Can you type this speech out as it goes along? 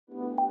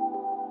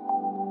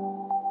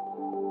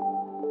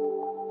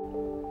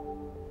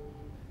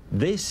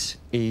This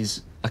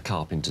is a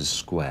carpenter's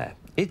square.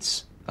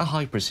 It's a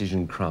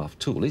high-precision craft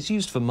tool. It's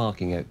used for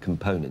marking out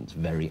components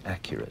very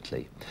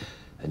accurately.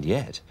 And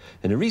yet,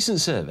 in a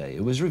recent survey,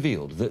 it was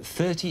revealed that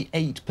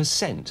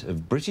 38%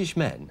 of British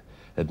men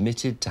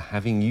admitted to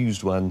having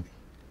used one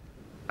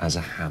as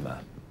a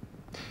hammer.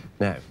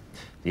 Now,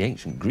 the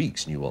ancient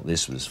Greeks knew what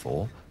this was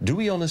for. Do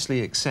we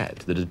honestly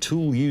accept that a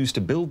tool used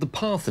to build the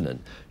Parthenon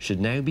should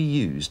now be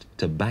used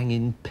to bang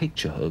in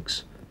picture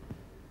hooks?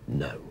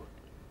 No.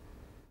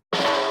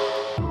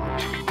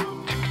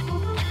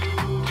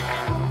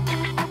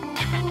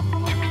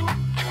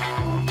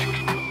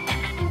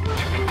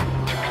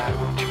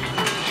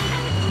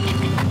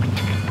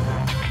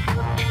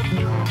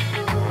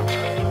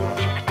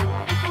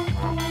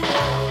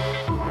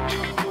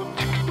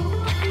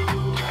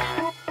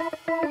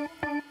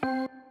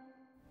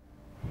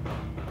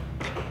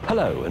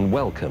 Hello and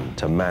welcome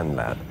to Man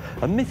Lab,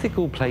 a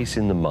mythical place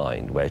in the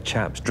mind where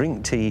chaps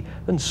drink tea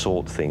and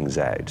sort things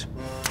out.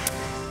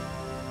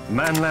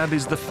 Man Lab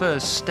is the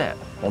first step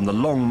on the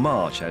long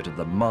march out of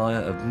the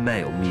mire of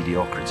male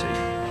mediocrity.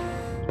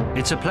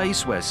 It's a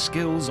place where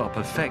skills are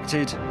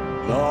perfected,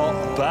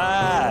 not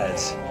bad,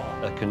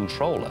 a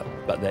controller,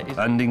 but there is,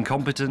 and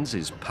incompetence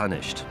is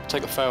punished.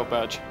 Take a fail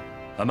badge.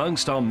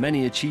 Amongst our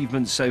many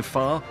achievements so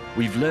far,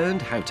 we've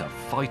learned how to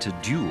fight a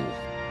duel,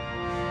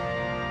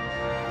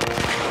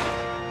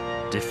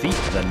 defeat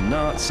the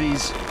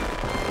Nazis,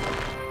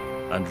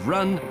 and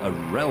run a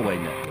railway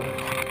network.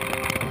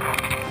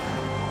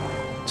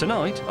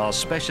 Tonight, our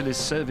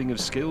specialist serving of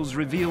skills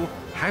reveal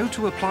how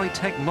to apply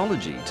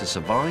technology to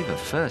survive a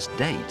first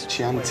date.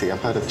 Chianti,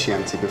 I've heard of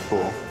Chianti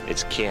before.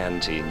 It's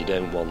Chianti and you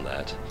don't want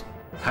that.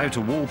 How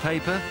to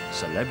wallpaper,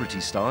 celebrity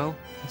style.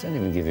 They don't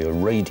even give you a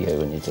radio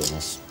when you're doing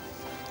this.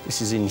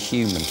 This is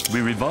inhuman.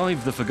 We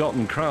revive the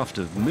forgotten craft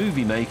of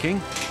movie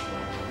making.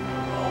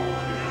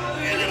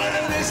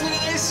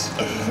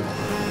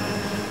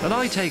 And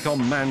I take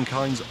on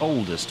mankind's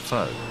oldest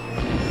foe,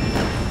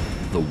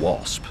 the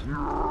Wasp.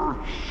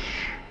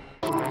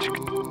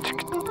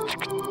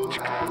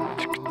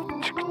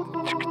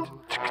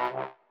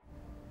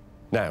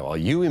 Now, are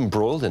you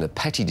embroiled in a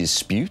petty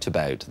dispute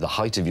about the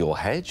height of your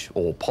hedge,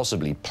 or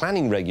possibly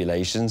planning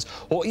regulations,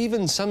 or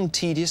even some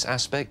tedious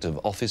aspect of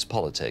office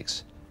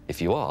politics?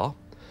 If you are,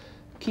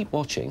 keep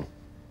watching.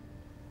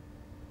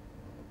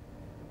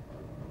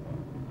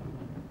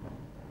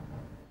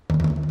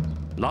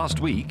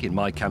 Last week, in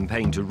my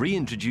campaign to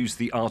reintroduce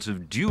the art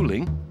of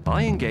dueling,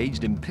 I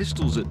engaged in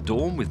pistols at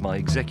dawn with my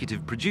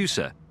executive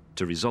producer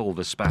to resolve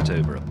a spat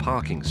over a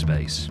parking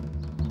space.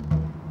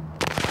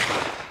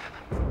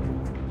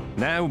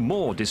 Now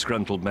more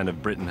disgruntled men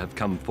of Britain have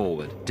come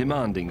forward,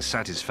 demanding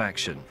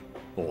satisfaction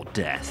or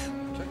death.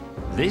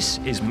 This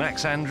is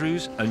Max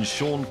Andrews and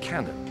Sean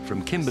Cannon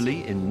from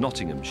Kimberley in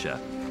Nottinghamshire.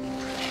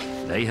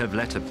 They have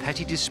let a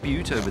petty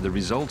dispute over the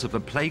result of a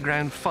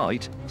playground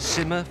fight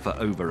simmer for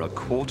over a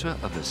quarter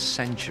of a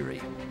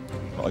century.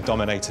 I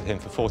dominated him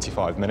for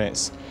 45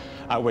 minutes,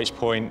 at which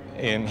point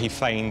he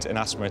feigned an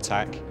asthma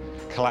attack,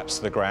 collapsed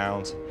to the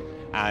ground,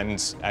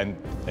 and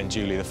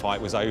duly the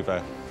fight was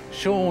over.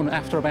 Sean,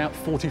 after about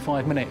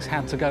 45 minutes,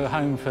 had to go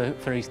home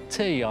for his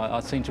tea, I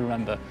seem to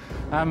remember.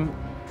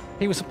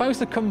 He was supposed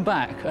to come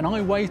back, and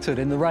I waited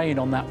in the rain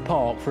on that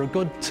park for a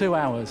good 2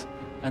 hours,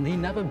 and he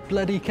never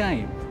bloody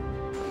came.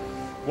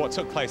 What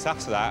took place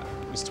after that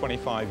was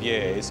 25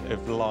 years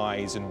of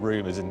lies and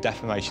rumours and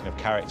defamation of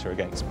character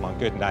against my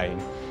good name,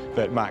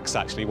 that Max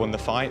actually won the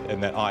fight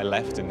and that I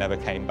left and never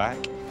came back.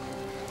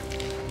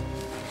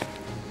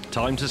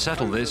 Time to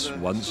settle this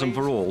once and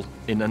for all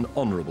in an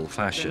honourable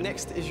fashion.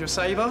 Next is your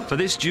Sabre. For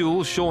this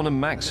duel, Sean and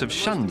Max have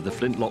shunned the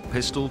flintlock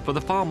pistol for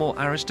the far more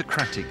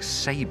aristocratic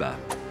Sabre.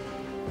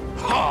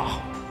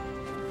 Ha!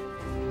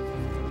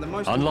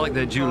 Unlike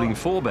their duelling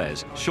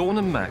forebears, Sean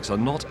and Max are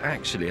not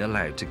actually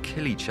allowed to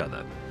kill each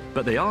other,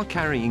 but they are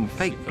carrying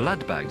fake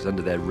blood bags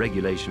under their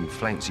regulation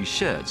flouncy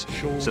shirts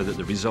so that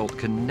the result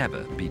can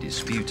never be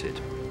disputed.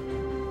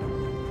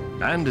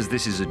 And as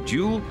this is a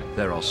duel,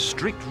 there are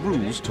strict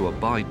rules to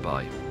abide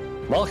by.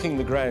 Marking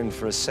the ground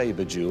for a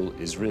Sabre duel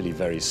is really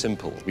very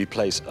simple. We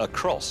place a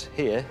cross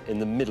here in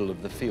the middle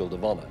of the field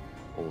of honour,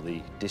 or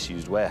the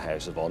disused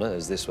warehouse of honour,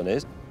 as this one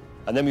is.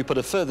 And then we put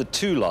a further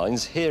 2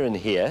 lines here and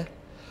here,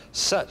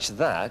 such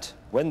that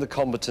when the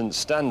combatants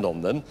stand on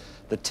them,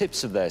 the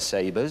tips of their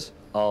sabres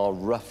are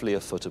roughly a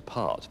foot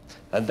apart.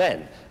 And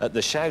then, at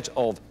the shout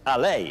of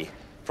 "Allez"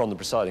 from the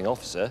presiding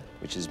officer,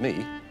 which is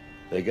me,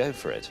 they go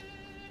for it.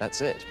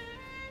 That's it.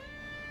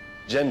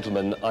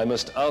 Gentlemen, I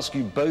must ask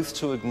you both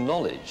to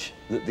acknowledge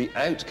that the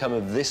outcome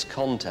of this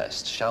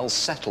contest shall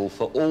settle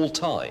for all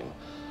time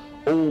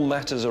all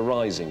matters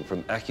arising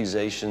from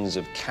accusations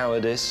of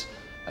cowardice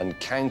and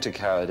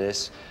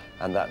counter-cowardice,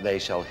 and that they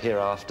shall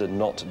hereafter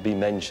not be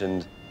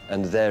mentioned,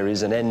 and there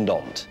is an end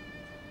on't.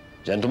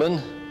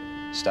 Gentlemen,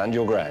 stand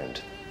your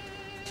ground.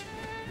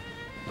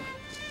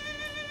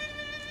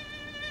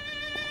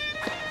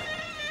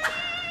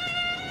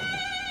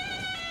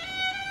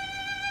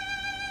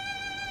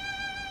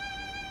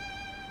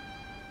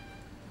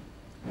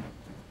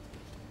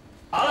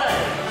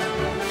 Allez!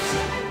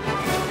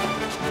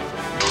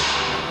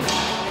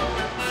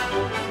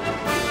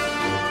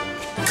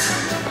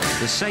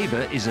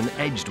 sabre is an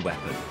edged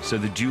weapon, so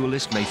the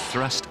duelist may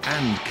thrust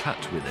and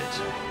cut with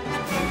it.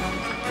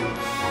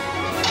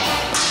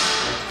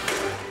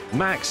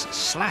 Max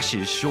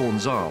slashes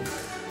Sean's arm,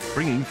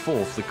 bringing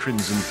forth the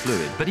crimson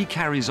fluid, but he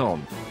carries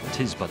on.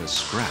 'Tis but a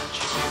scratch.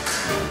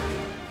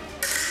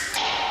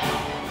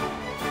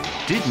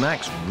 Did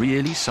Max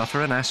really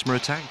suffer an asthma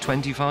attack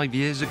 25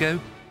 years ago?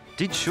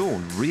 Did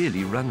Sean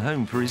really run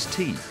home for his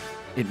tea?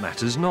 It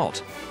matters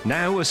not.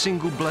 Now a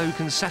single blow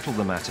can settle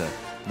the matter,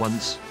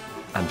 once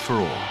and for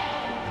all.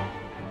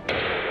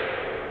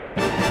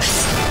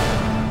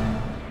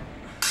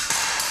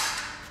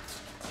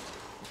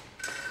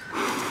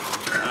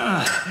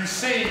 You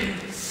see,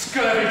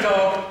 scurvy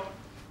dog.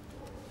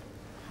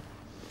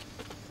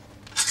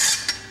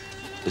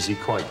 Is he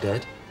quite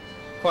dead?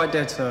 Quite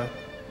dead, sir.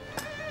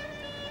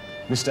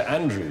 Mr.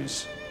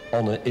 Andrews,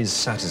 honour is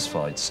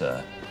satisfied,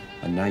 sir.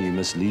 And now you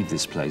must leave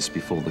this place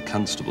before the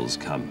constables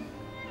come.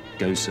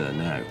 Go, sir,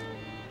 now.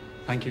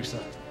 Thank you,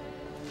 sir.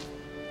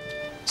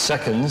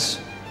 Seconds,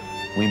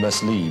 we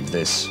must leave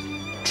this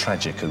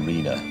tragic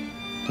arena.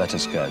 Let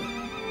us go.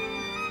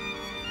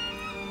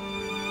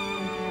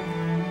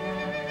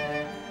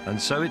 And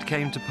so it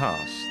came to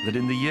pass that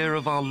in the year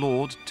of our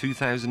Lord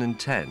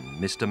 2010,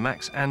 Mr.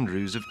 Max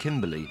Andrews of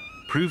Kimberley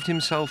proved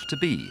himself to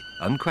be,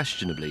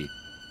 unquestionably,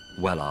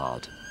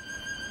 well-arred.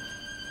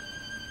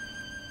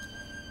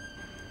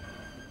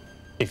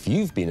 If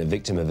you've been a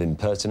victim of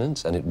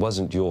impertinence and it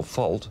wasn't your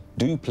fault,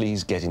 do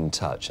please get in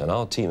touch and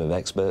our team of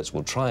experts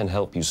will try and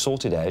help you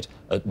sort it out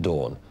at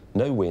dawn.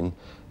 No win,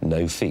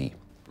 no fee.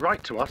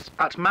 Write to us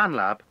at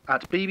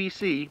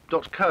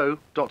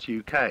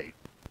manlab@bbc.co.uk.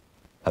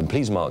 And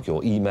please mark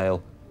your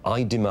email,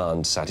 I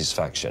demand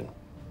satisfaction.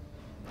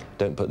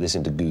 Don't put this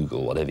into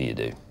Google, whatever you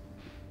do.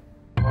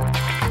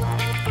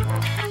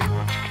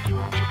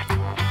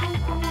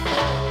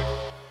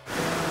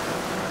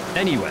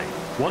 Anyway,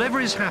 whatever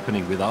is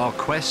happening with our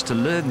quest to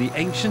learn the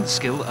ancient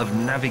skill of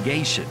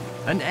navigation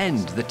and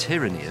end the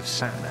tyranny of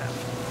sat-nav.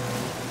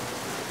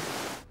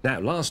 Now,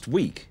 last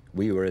week,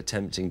 we were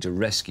attempting to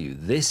rescue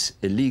this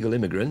illegal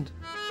immigrant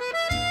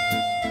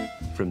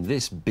from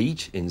this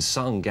beach in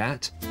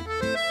Sangatte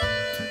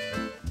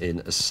in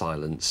a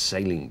silent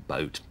sailing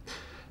boat.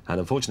 And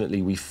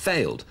unfortunately, we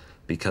failed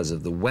because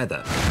of the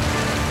weather.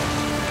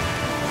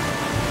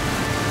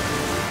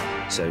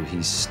 So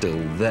he's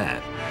still there.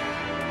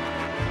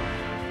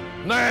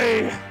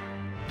 Nay!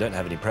 Don't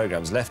have any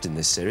programmes left in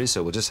this series,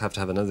 so we'll just have to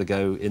have another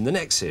go in the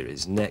next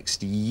series,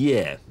 next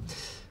year.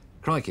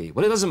 Crikey.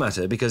 Well, it doesn't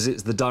matter, because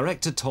it's the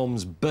director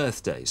Tom's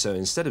birthday, so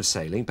instead of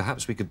sailing,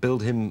 perhaps we could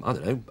build him, I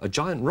don't know, a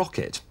giant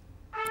rocket.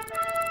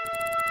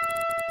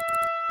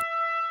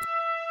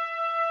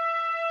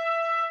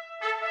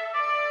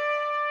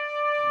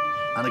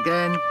 And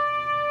again,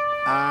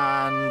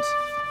 and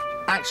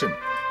action.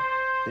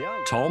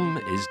 Tom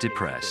is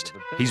depressed.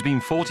 He's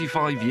been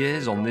 45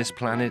 years on this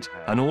planet,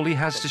 and all he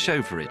has to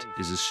show for it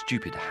is a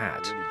stupid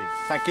hat.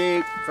 Thank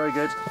you. Very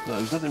good. No,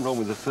 there's nothing wrong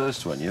with the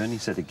first one. You only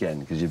said again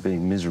because you're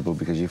being miserable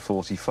because you're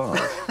 45.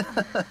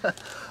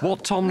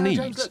 What Tom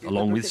needs,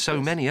 along with so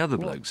many other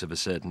blokes of a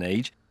certain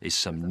age, is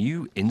some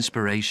new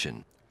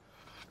inspiration.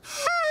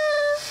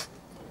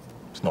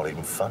 It's not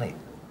even funny.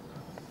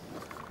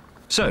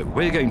 So,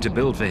 we're going to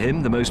build for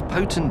him the most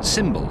potent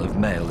symbol of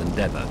male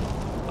endeavour,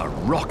 a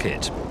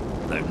rocket.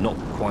 Though not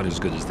quite as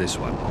good as this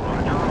one.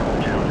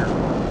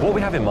 What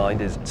we have in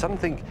mind is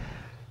something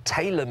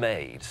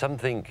tailor-made,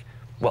 something,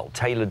 well,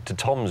 tailored to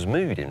Tom's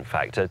mood, in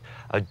fact. A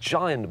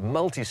giant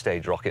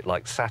multi-stage rocket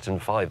like Saturn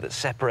V that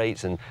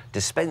separates and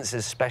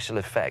dispenses special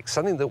effects,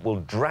 something that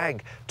will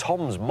drag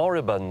Tom's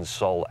moribund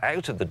soul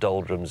out of the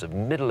doldrums of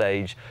middle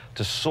age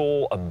to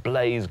soar and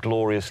blaze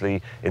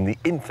gloriously in the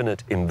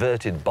infinite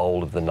inverted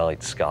bowl of the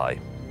night sky.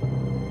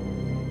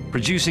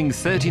 Producing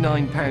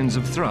 39 pounds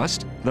of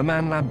thrust, the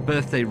ManLab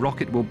birthday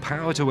rocket will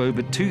power to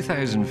over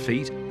 2,000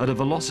 feet at a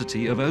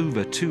velocity of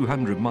over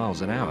 200 miles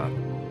an hour.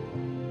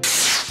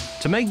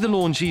 To make the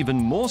launch even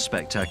more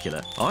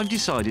spectacular, I've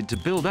decided to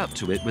build up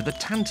to it with a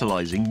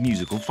tantalising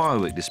musical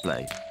firework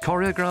display,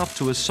 choreographed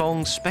to a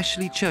song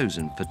specially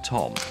chosen for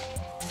Tom.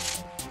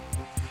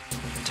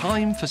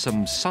 Time for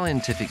some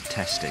scientific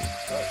testing.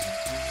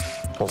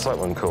 What's that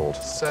one called?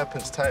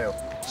 Serpent's tail.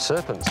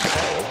 Serpent's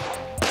tail?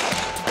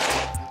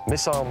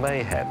 Missile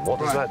Mayhem, what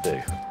does that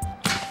do?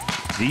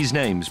 These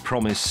names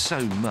promise so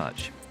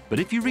much, but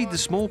if you read the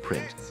small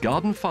print,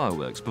 garden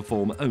fireworks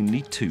perform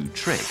only two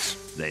tricks.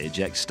 They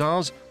eject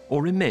stars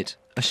or emit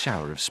a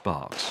shower of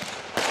sparks.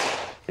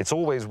 It's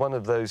always one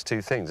of those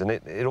two things, and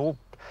it all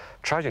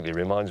tragically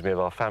reminds me of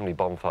our family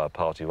bonfire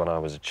party when I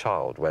was a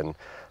child, when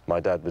my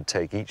dad would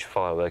take each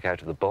firework out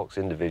of the box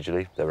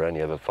individually, there were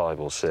only ever 5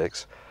 or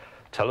 6,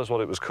 tell us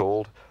what it was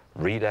called,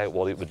 read out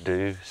what it would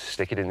do,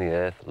 stick it in the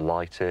earth,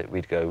 light it.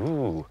 We'd go,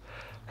 ooh,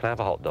 can I have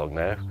a hot dog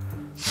now?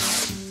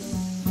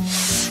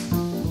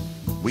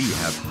 We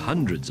have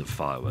hundreds of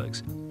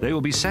fireworks. They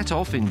will be set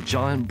off in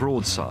giant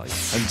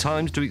broadsides and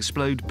timed to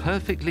explode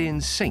perfectly in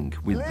sync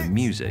with the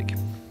music.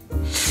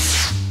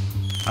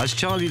 As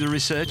Charlie the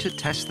researcher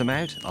tests them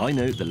out, I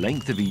note the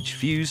length of each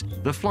fuse,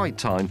 the flight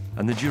time,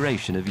 and the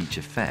duration of each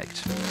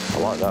effect. I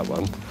like that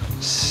one.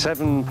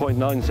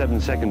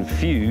 7.97 second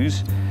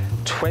fuse,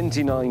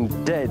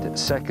 29 dead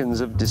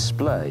seconds of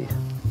display.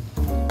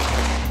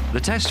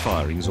 The test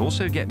firings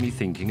also get me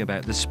thinking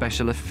about the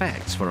special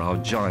effects for our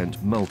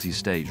giant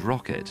multi-stage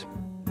rocket.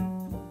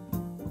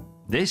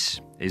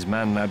 This is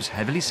ManLab's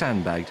heavily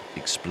sandbagged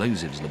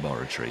explosives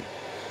laboratory.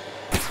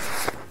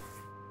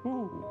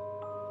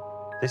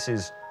 This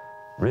is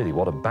really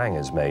what a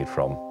banger's made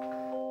from.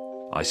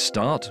 I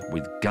start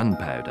with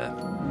gunpowder.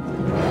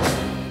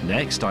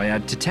 Next, I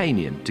add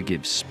titanium to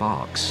give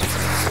sparks.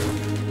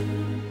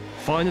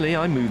 Finally,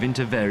 I move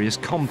into various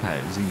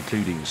compounds,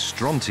 including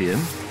strontium,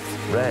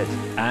 Red,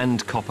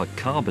 and copper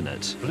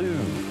carbonate. blue.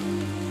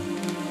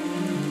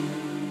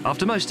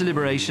 After much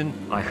deliberation,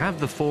 I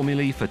have the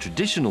formulae for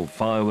traditional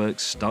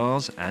fireworks,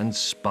 stars and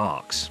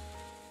sparks.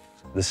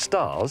 The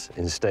stars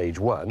in stage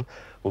 1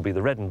 will be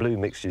the red and blue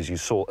mixtures you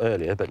saw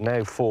earlier, but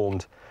now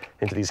formed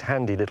into these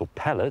handy little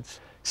pellets.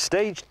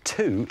 Stage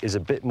 2 is a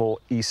bit more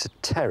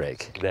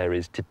esoteric. There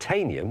is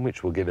titanium,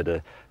 which will give it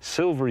a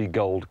silvery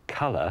gold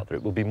colour.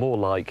 It will be more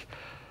like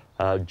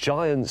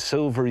giant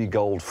silvery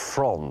gold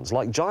fronds,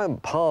 like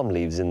giant palm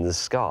leaves in the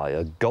sky,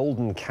 a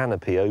golden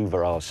canopy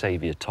over our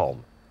saviour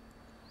Tom.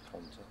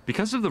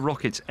 Because of the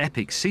rocket's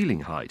epic ceiling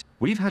height,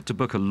 we've had to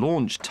book a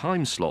launch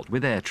time slot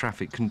with air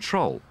traffic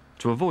control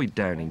to avoid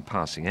downing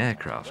passing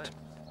aircraft.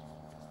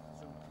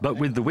 But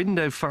with the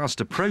window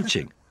fast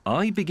approaching,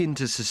 I begin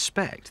to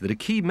suspect that a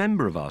key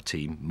member of our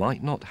team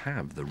might not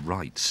have the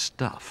right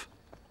stuff.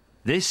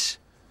 This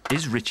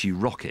is Richie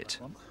Rocket,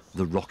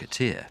 the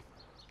Rocketeer.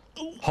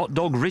 Hot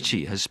Dog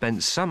Richie has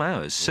spent some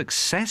hours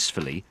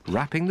successfully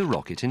wrapping the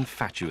rocket in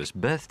fatuous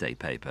birthday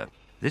paper.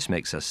 This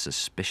makes us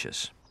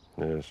suspicious.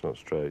 No, it's not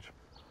straight.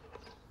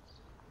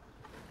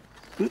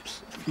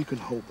 Oops, if you can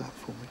hold that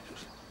for me.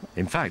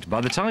 In fact, by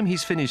the time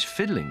he's finished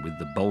fiddling with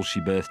the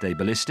Bolshoi birthday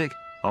ballistic,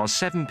 our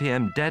 7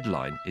 p.m.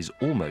 deadline is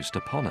almost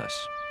upon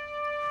us.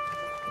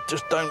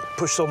 Just don't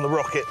push on the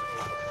rocket.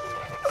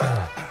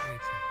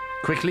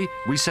 Quickly,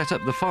 we set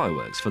up the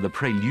fireworks for the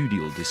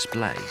preludial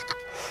display.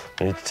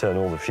 You need to turn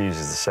all the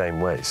fuses the same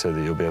way so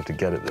that you'll be able to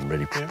get at them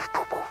really. Yeah.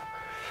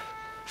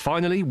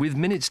 Finally, with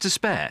minutes to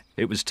spare,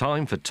 it was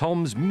time for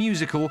Tom's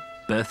musical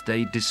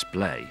birthday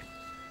display.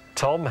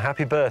 Tom,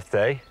 happy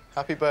birthday.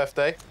 Happy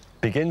birthday.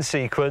 Begin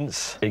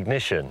sequence,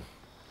 ignition.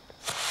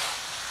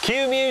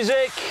 Cue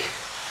music.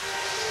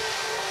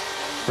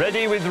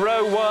 Ready with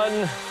row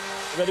 1.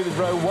 Ready with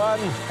row 1.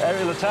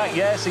 Aerial attack,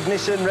 yes.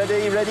 Ignition,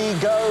 ready, ready,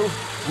 go.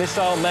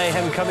 Missile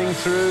mayhem coming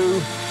through.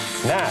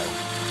 Now,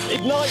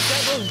 ignite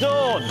Devil's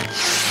Dawn.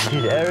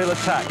 Aerial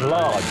attack,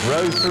 large,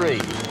 row 3.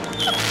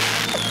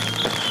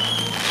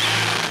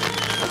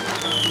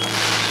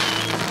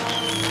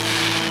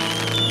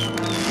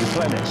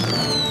 Replenish.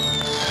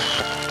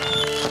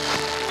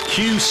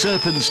 Cue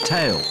Serpent's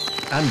Tail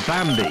and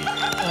Bambi.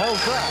 Oh,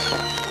 crap.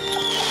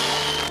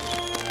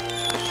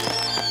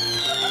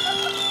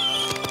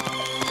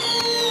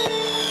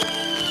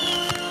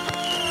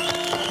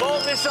 More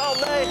missile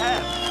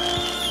mayhem.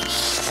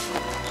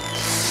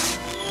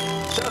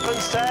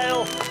 Serpent's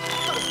tail.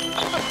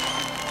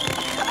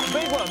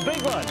 Big one,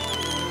 big one.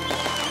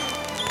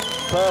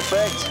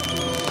 Perfect.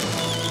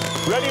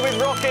 Ready with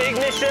rocket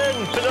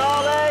ignition.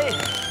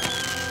 Finale.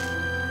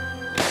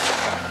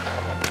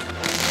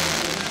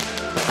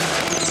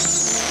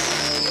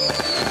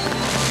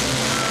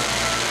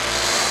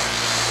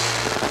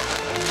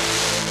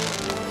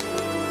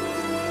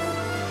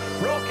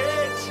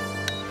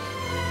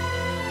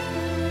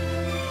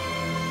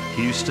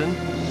 Houston,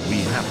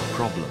 we have a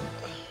problem.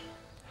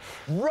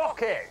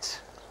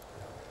 Rocket!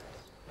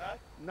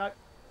 No.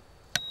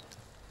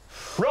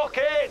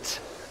 Rocket!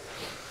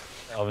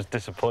 I was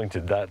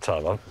disappointed that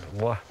time.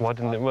 Why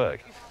didn't it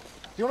work? Do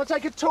you want to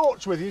take a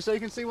torch with you so you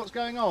can see what's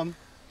going on?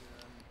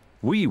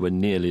 We were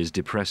nearly as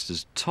depressed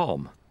as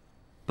Tom.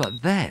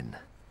 But then...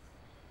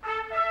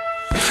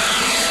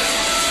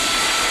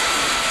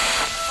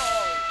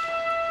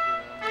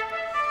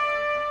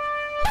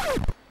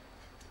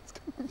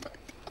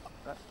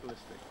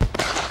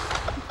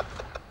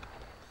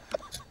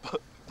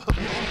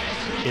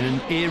 In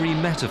an eerie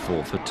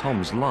metaphor for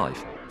Tom's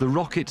life, the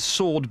rocket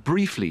soared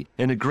briefly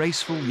in a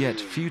graceful yet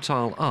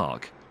futile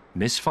arc,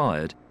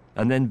 misfired,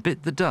 and then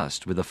bit the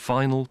dust with a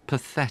final,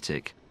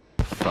 pathetic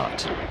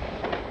phut.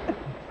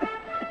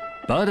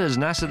 But as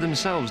NASA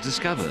themselves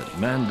discovered,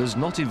 man does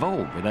not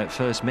evolve without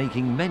first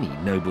making many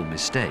noble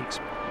mistakes.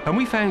 And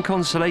we found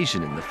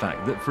consolation in the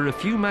fact that for a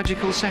few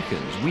magical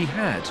seconds, we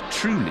had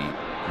truly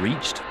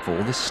reached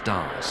for the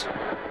stars.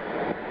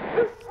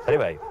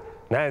 Anyway,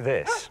 now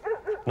this.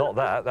 Not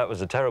that, that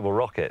was a terrible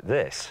rocket.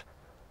 This.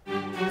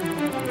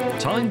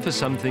 Time for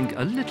something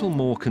a little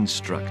more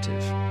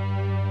constructive.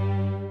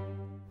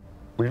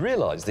 We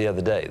realised the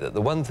other day that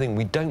the one thing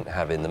we don't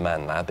have in the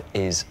Man Lab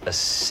is a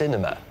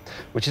cinema,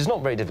 which is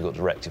not very difficult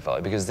to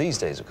rectify because these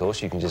days, of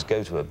course, you can just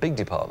go to a big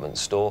department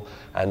store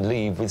and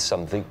leave with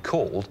something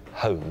called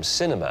home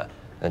cinema.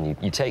 and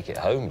you take it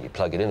home, you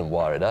plug it in and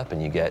wire it up,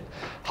 and you get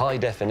high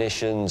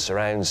definition,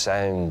 surround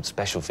sound,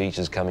 special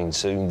features coming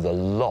soon, the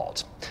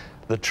lot.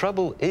 The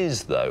trouble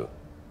is, though,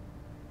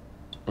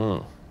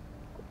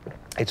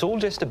 it's all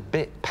just a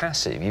bit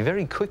passive. You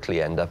very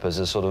quickly end up as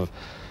a sort of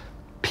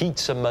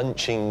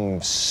pizza-munching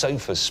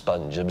sofa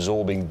sponge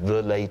absorbing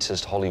the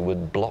latest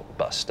Hollywood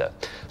blockbuster.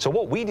 So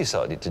what we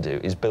decided to do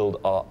is build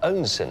our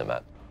own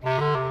cinema.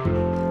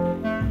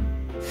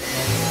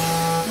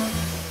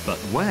 But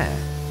where?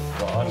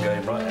 Well, I'm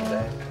going right in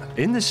there.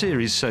 In the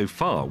series so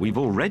far, we've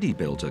already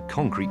built a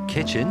concrete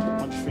kitchen,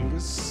 Punch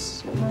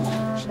fingers.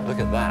 Look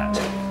at that.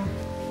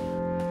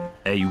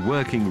 a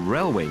working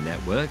railway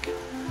network,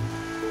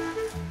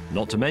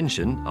 not to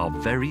mention our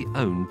very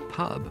own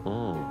pub.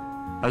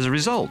 As a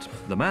result,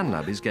 the Man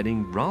Lab is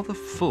getting rather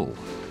full.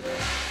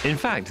 In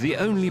fact, the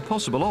only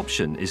possible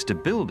option is to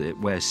build it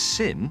where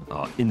Sim,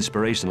 our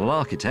inspirational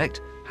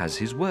architect, has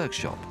his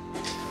workshop.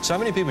 So how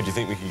many people do you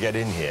think we could get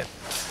in here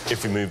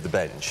if we move the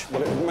bench?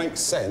 Well, it would make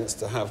sense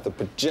to have the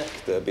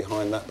projector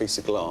behind that piece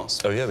of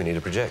glass. Oh, yeah, we need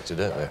a projector,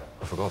 don't we?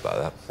 I forgot about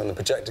that. And the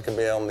projector can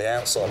be on the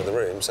outside of the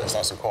room, so it's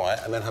nice and quiet,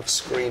 and then have a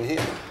screen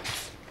here.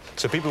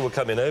 So people will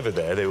come in over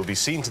there, they will be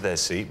seen to their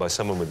seat by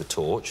someone with a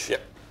torch.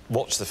 Yep.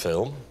 Watch the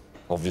film,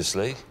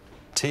 obviously.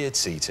 Tiered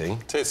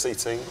seating. Tiered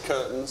seating,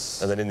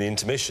 curtains. And then in the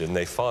intermission,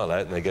 they file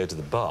out and they go to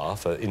the bar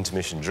for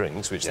intermission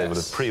drinks, which they will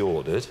have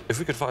pre-ordered. If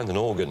we could find an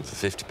organ for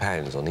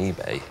 £50 on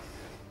eBay,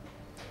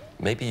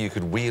 maybe you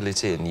could wheel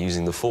it in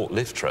using the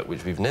forklift truck,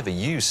 which we've never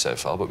used so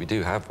far, but we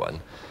do have one.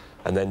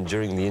 And then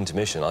during the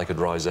intermission, I could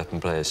rise up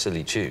and play a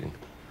silly tune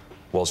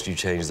whilst you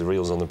change the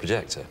reels on the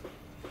projector.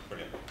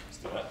 Brilliant. Let's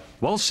do that.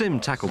 While Sim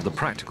tackled the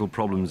practical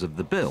problems of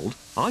the build,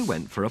 I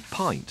went for a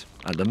pint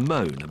and a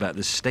moan about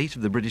the state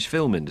of the British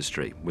film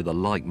industry with a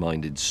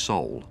like-minded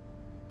soul.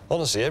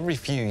 Honestly, every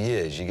few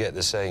years you get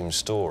the same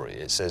story.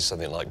 It says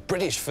something like,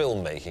 British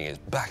filmmaking is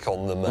back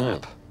on the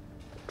map.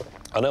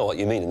 I know what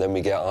you mean, and then we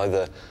get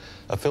either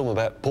a film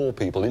about poor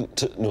people in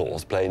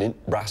north playing in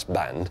brass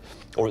band,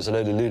 or it's a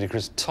load of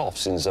ludicrous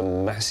toffs in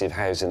some massive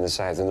house in the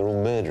south and they're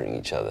all murdering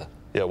each other.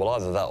 Yeah, well,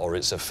 either that or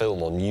it's a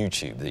film on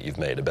YouTube that you've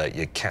made about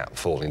your cat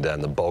falling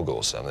down the bog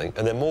or something,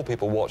 and then more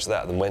people watch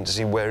that than went to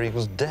see Where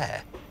Eagles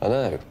Dare. I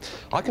know.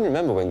 I can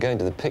remember when going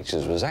to the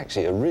pictures was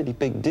actually a really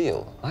big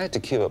deal. I had to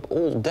queue up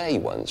all day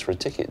once for a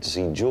ticket to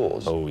see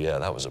Jaws. Oh, yeah,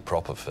 that was a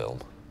proper film.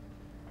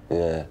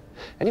 Yeah.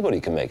 Anybody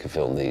can make a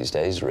film these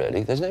days,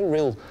 really. There's no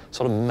real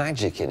sort of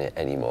magic in it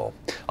anymore.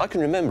 I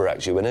can remember,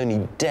 actually, when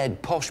only dead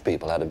posh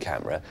people had a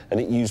camera and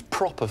it used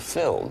proper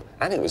film,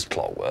 and it was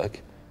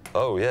clockwork.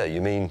 Oh, yeah,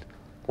 you mean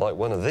like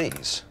one of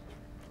these?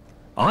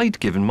 I'd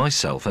given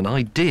myself an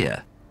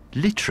idea,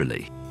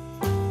 literally.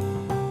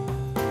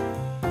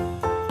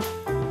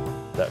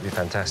 That'd be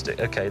fantastic.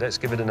 OK, let's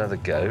give it another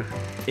go.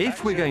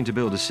 If we're going to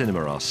build a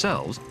cinema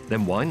ourselves,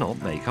 then why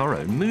not make our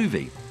own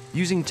movie,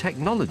 using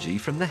technology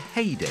from the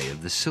heyday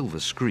of the silver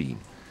screen?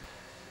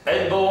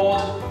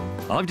 Headboard!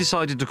 I've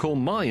decided to call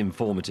my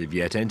informative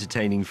yet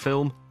entertaining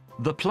film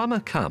The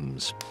Plumber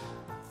Comes.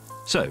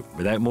 So,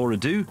 without more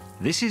ado,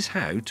 this is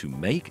how to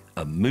make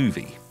a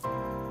movie.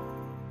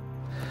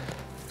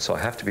 So I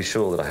have to be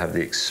sure that I have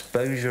the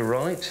exposure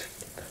right.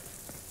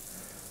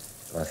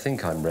 I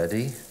think I'm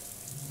ready.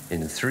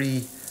 In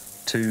 3,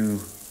 2,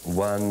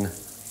 1,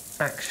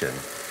 action.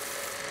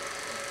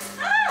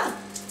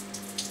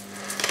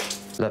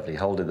 Lovely,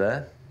 hold it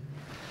there.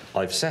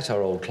 I've set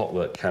our old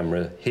clockwork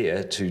camera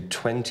here to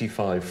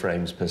 25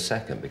 frames per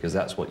second because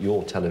that's what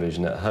your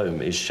television at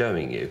home is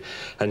showing you.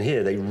 And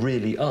here they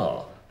really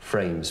are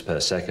frames per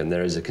second.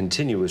 There is a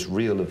continuous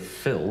reel of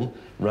film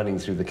running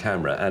through the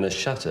camera and a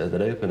shutter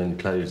that opens and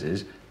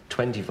closes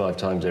 25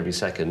 times every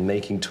second,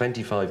 making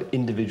 25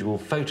 individual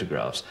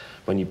photographs.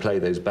 When you play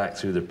those back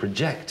through the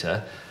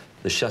projector,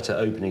 the shutter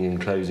opening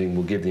and closing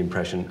will give the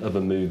impression of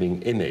a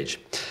moving image.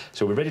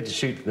 So we're ready to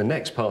shoot the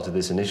next part of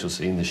this initial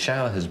scene. The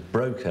shower has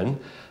broken.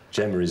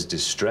 Gemma is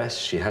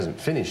distressed. She hasn't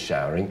finished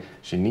showering.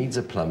 She needs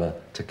a plumber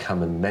to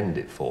come and mend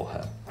it for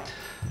her.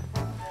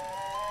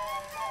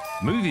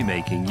 Movie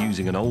making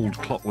using an old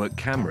clockwork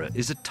camera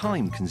is a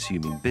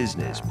time-consuming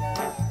business.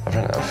 I've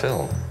run out of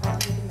film.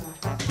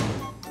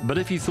 But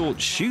if you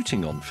thought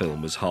shooting on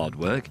film was hard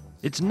work,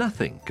 it's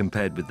nothing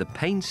compared with the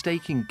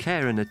painstaking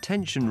care and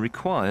attention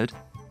required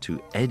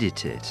to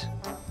edit it.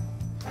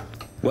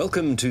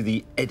 Welcome to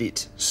the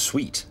Edit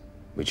Suite,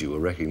 which you will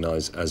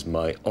recognise as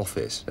my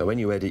office. Now, when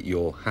you edit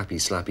your happy,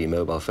 slappy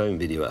mobile phone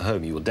video at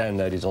home, you will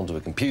download it onto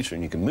a computer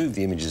and you can move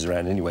the images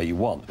around any way you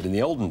want. But in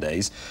the olden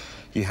days,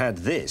 you had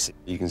this.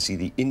 You can see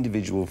the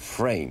individual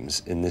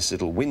frames in this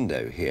little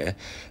window here.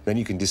 Then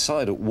you can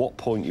decide at what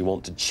point you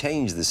want to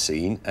change the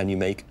scene and you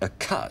make a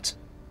cut.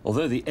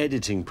 Although the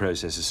editing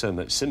process is so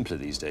much simpler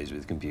these days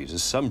with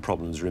computers, some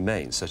problems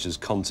remain, such as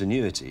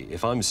continuity.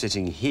 If I'm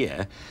sitting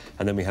here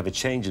and then we have a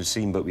change of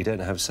scene but we don't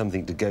have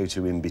something to go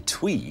to in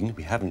between,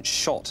 we haven't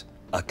shot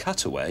a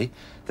cutaway,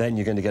 then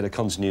you're going to get a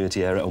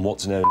continuity error and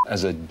what's known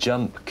as a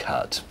jump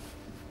cut.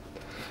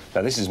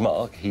 Now, this is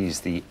Mark.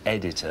 He's the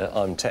editor.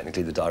 I'm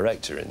technically the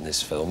director in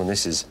this film, and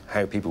this is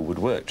how people would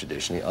work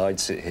traditionally. I'd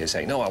sit here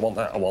saying, no, I want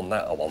that, I want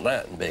that, I want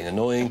that, and being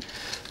annoying.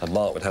 And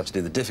Mark would have to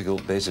do the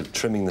difficult bit of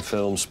trimming the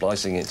film,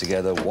 splicing it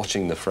together,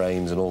 watching the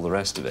frames and all the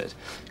rest of it.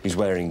 He's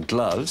wearing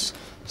gloves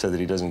so that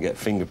he doesn't get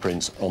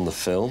fingerprints on the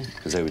film,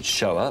 because they would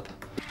show up.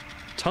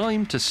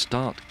 Time to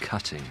start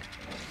cutting.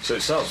 So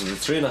it starts with a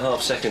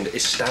 3.5-second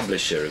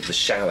establisher of the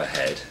shower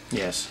head.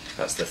 Yes.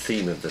 That's the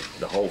theme of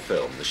the whole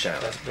film, the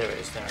shower. There it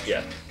is, there it is.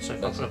 Yeah. So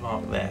if I put a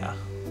mark there,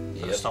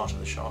 at the start of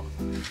the shot.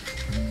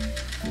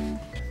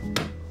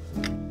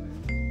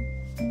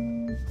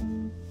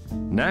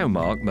 Now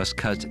Mark must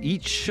cut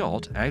each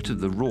shot out of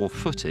the raw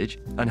footage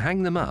and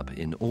hang them up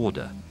in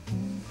order.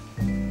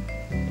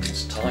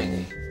 It's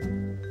tiny.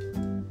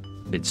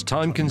 It's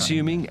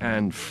time-consuming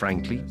and,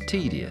 frankly,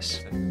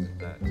 tedious.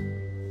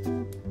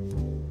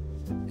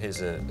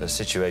 Here's a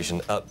situation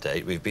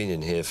update. We've been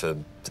in here for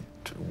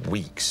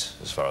weeks,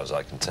 as far as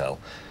I can tell.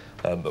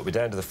 But we're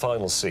down to the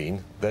final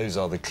scene. Those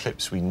are the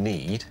clips we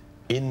need,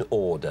 in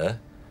order,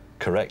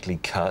 correctly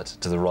cut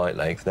to the right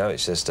length. Now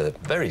it's just a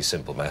very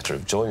simple matter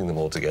of joining them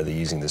all together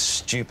using this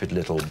stupid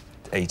little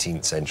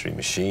 18th century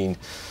machine.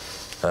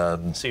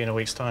 See you in a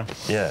week's time.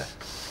 Yeah.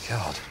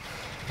 God,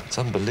 it's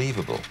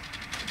unbelievable.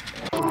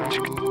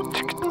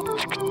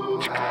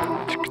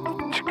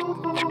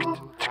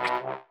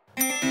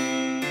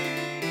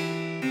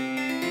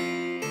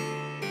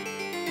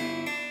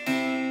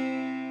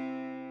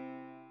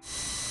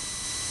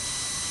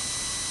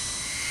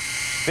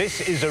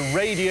 This is a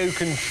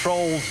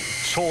radio-controlled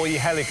toy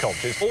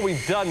helicopter. All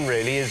we've done,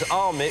 really, is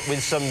arm it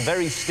with some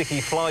very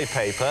sticky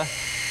flypaper,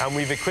 and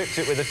we've equipped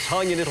it with a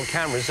tiny little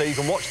camera so you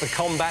can watch the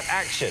combat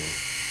action.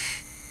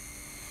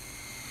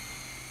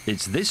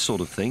 It's this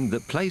sort of thing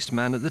that placed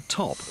man at the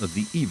top of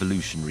the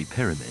evolutionary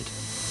pyramid.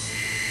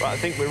 Right, I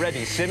think we're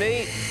ready.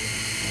 Simmy,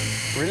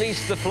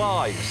 release the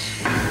flies.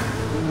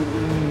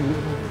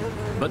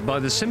 But by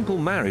the simple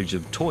marriage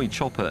of toy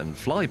chopper and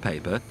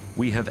flypaper,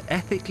 we have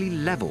ethically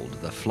levelled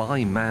the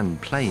fly-man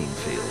playing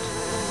field.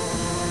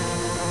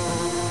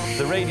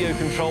 The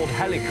radio-controlled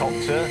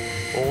helicopter,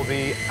 or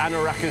the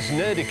Anorachus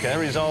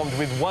nerdica, is armed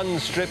with one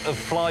strip of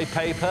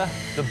flypaper.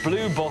 The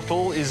blue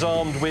bottle is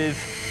armed with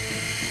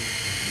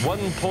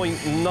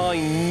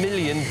 1.9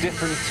 million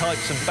different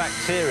types of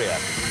bacteria,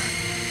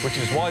 which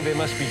is why they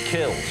must be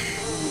killed.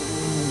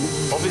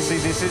 Obviously,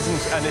 this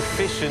isn't an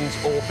efficient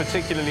or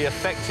particularly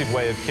effective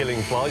way of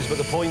killing flies, but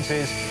the point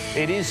is,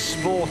 it is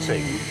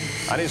sporting,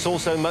 and it's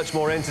also much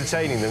more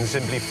entertaining than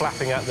simply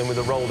flapping at them with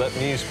a rolled-up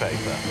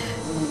newspaper.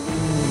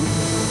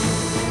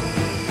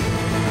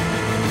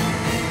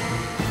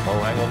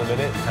 Oh, hang on a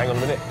minute, hang on a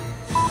minute.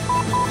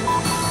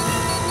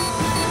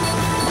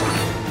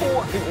 Oh,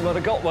 I think we might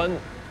have got one.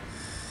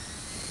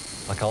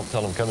 I can't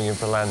tell I'm coming in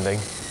for landing.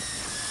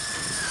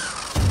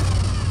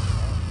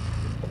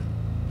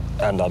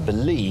 And I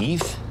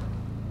believe...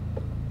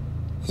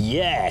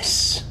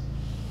 yes!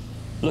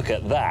 Look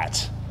at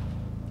that.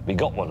 We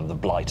got one of the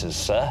blighters,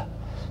 sir.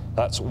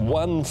 That's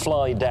one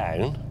fly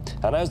down,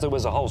 and as there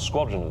was a whole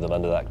squadron of them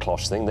under that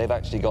cloche thing, they've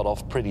actually got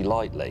off pretty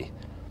lightly.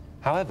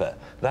 However,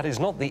 that is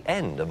not the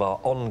end of our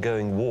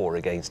ongoing war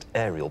against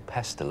aerial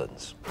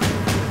pestilence.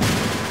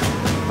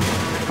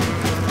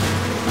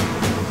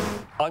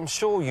 I'm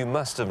sure you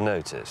must have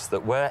noticed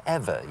that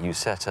wherever you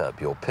set up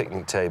your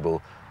picnic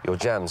table, your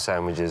jam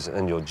sandwiches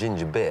and your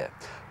ginger beer,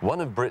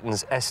 one of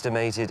Britain's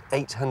estimated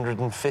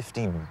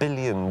 850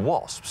 billion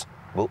wasps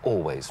will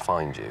always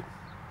find you.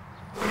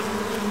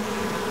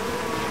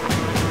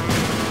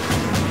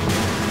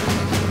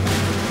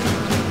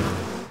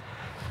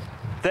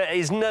 There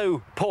is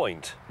no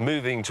point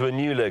moving to a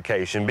new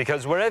location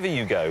because wherever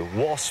you go,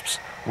 wasps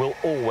will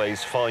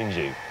always find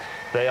you.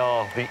 They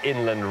are the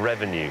inland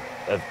revenue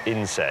of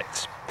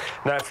insects.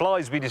 Now,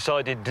 flies, we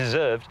decided,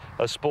 deserved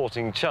a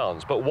sporting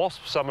chance, but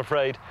wasps, I'm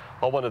afraid,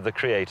 are one of the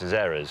creator's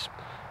errors,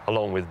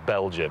 along with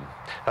Belgium.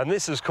 And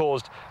this has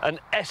caused an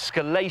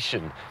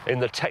escalation in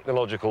the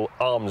technological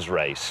arms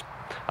race,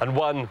 and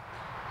one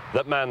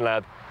that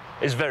ManLab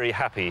is very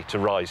happy to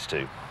rise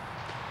to.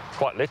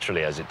 Quite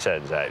literally, as it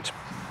turns out.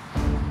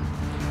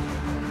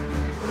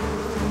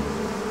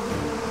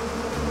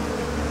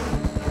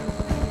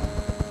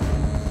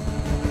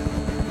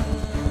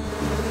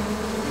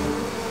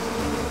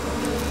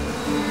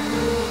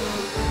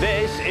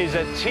 This is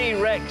a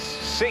T-Rex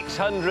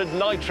 600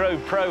 Nitro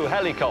Pro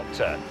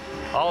helicopter,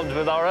 armed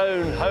with our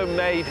own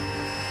homemade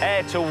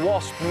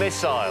air-to-wasp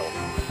missile.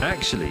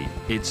 Actually,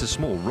 it's a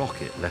small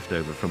rocket left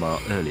over from our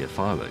earlier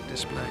firework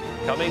display.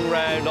 Coming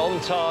round on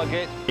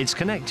target. It's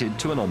connected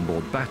to an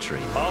onboard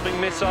battery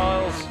Arming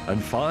missiles.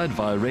 and fired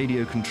via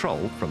radio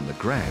control from the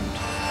ground.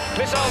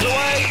 Missiles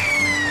away!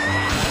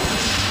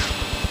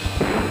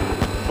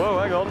 Whoa,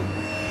 hang on.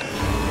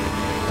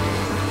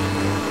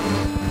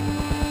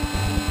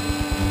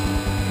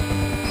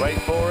 Wait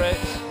for it.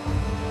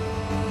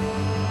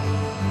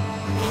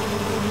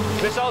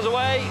 Missiles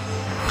away!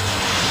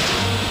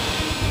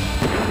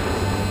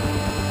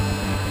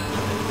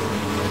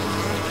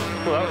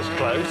 Well, that was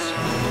close.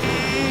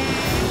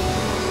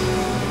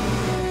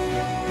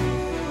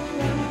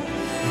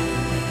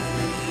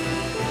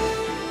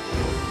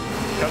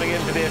 coming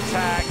in for the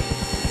attack.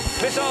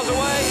 Missiles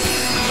away!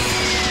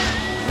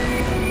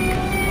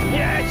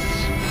 Yes!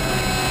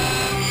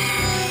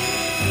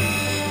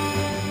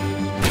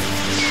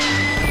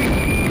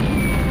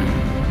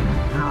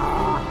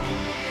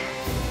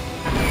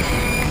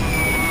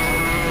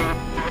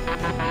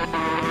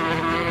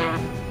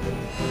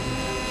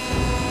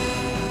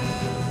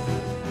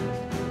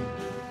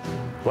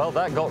 Well,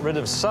 that got rid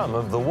of some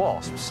of the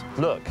wasps.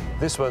 Look,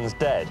 this one's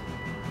dead.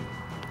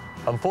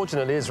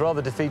 Unfortunately, it's rather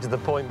defeated the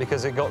point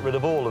because it got rid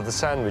of all of the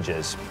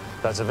sandwiches.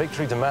 That's a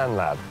victory to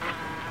ManLab.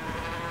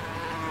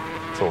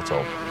 Sort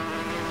of.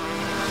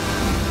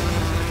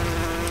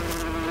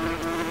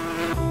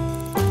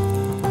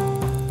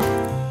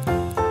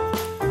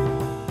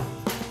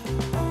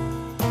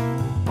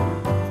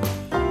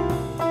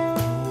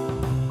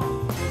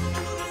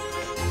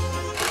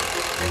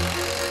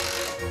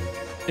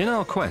 In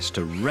our quest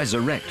to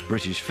resurrect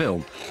British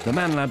film, the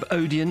ManLab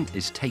Odeon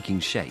is taking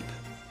shape.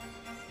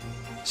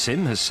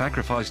 Sim has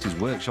sacrificed his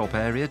workshop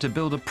area to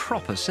build a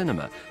proper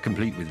cinema,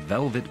 complete with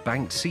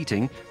velvet-banked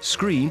seating,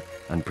 screen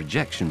and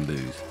projection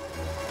booth.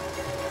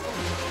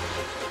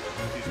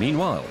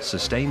 Meanwhile,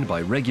 sustained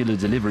by regular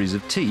deliveries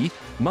of tea,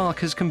 Mark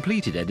has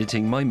completed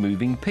editing my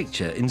moving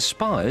picture,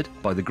 inspired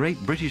by the great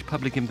British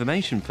public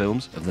information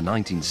films of the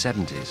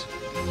 1970s.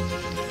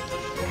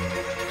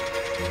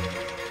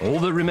 All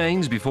that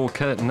remains before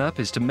curtain up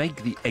is to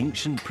make the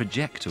ancient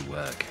projector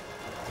work.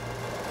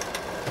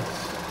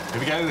 Here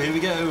we go, here we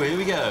go, here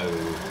we go.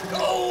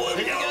 Oh,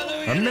 here we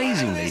go.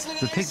 Amazingly,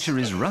 the picture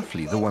is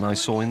roughly the one I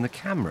saw in the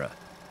camera.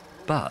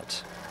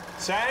 But...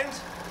 Sound?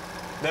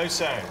 No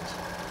sound.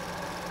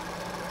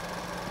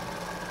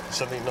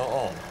 Something not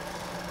on.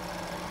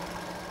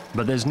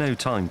 But there's no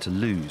time to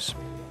lose.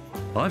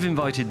 I've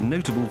invited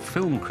notable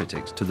film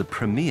critics to the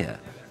premiere,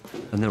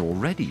 and they're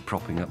already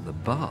propping up the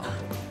bar.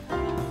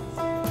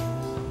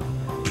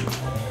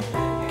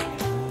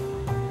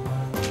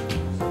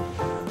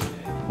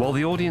 While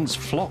the audience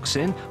flocks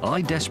in, I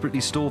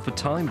desperately stall for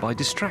time by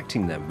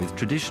distracting them with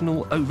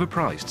traditional,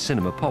 overpriced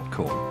cinema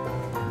popcorn.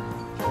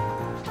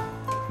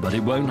 But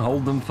it won't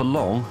hold them for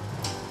long.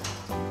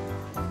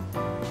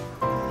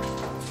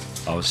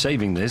 I was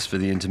saving this for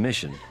the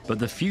intermission, but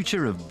the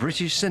future of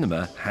British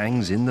cinema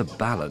hangs in the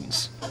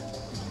balance.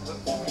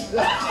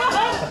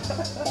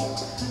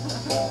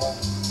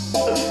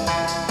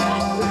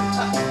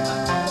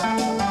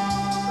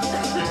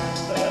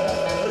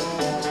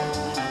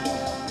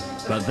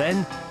 But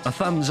then, a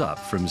thumbs up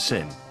from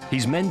Sim.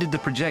 He's mended the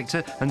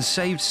projector and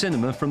saved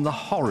cinema from the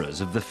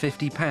horrors of the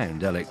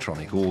 £50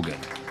 electronic organ.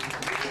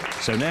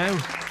 So now,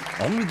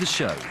 on with the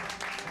show.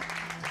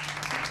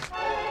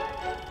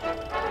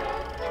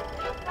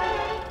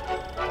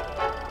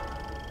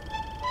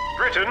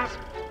 Britons,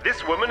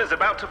 this woman is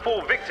about to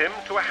fall victim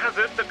to a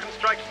hazard that can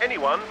strike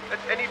anyone at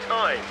any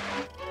time.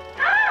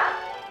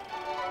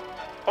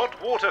 Hot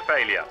water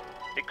failure.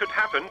 It could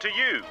happen to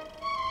you.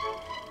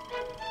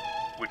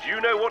 Would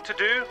you know what to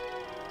do?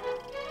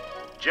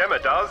 Gemma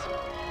does.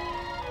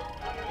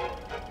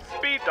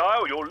 Speed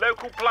dial your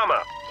local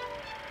plumber.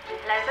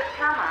 Local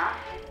plumber?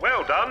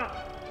 Well done.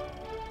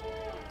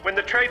 When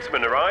the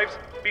tradesman arrives,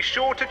 be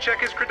sure to check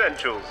his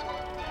credentials.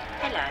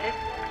 Hello.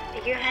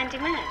 Are you a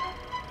handyman?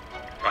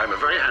 I'm a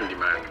very handy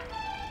man.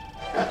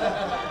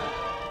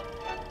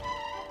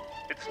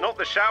 It's not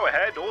the shower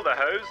head or the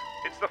hose,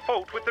 it's the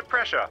fault with the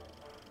pressure.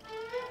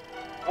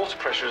 Water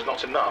pressure is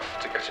not enough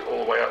to get it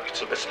all the way up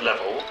to this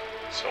level,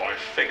 so I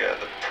figure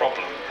the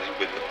problem is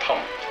with the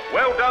pump.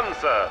 Well done,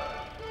 sir.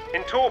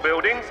 In tall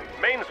buildings,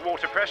 mains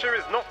water pressure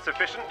is not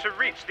sufficient to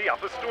reach the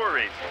upper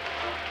stories.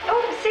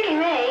 Oh, silly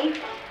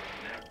me.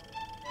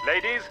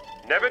 Ladies,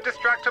 never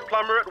distract a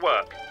plumber at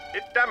work.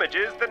 It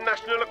damages the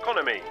national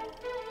economy.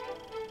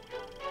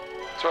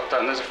 So what I've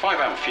done, there's a 5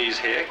 amp fuse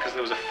here, because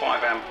there was a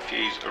 5 amp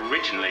fuse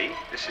originally.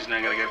 This is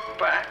now going to go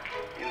back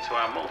into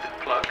our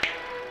multi-plug.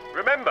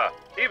 Remember,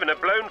 even a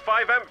blown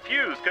 5 amp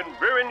fuse can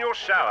ruin your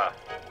shower.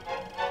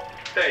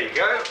 There you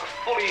go, a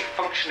fully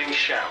functioning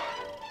shower.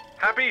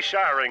 Happy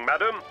showering,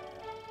 madam.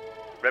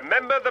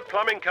 Remember the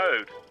plumbing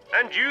code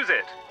and use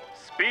it.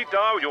 Speed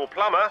dial your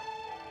plumber,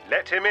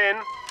 let him in,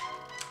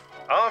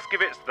 ask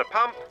if it's the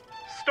pump,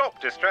 stop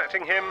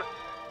distracting him.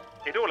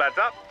 It all adds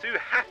up to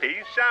happy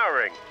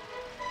showering.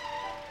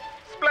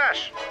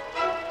 Splash!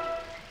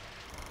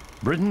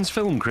 Britain's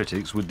film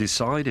critics would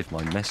decide if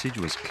my message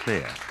was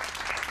clear.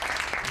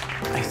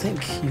 I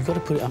think you've got to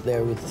put it up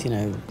there with, you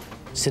know,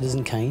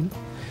 Citizen Kane.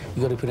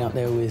 You've got to put it up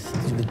there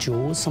with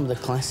Jaws, some of the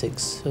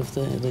classics of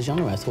the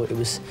genre. I thought it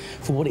was,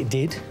 for what it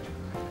did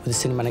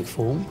with the cinematic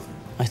form,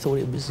 I thought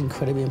it was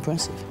incredibly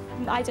impressive.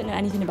 I don't know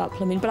anything about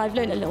plumbing, but I've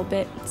learned a little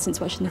bit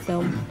since watching the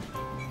film.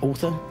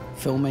 Author,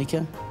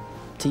 filmmaker,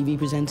 TV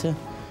presenter.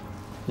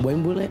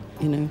 When will it,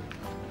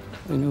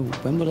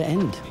 when will it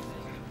end?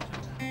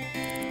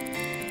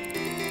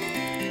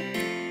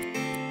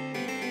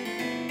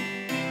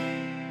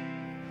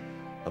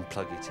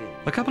 Plug it in.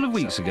 A couple of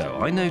weeks ago,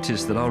 I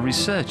noticed that our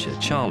researcher,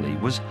 Charlie,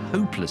 was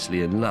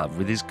hopelessly in love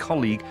with his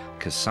colleague,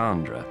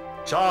 Cassandra.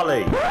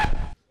 Charlie!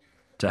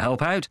 To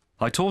help out,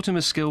 I taught him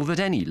a skill that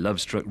any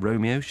love-struck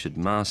Romeo should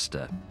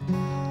master.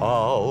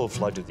 I'll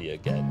fly to thee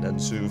again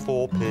and sue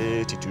for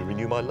pity to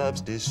renew my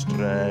love's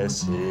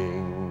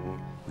distressing.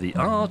 The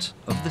art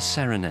of the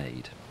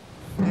serenade.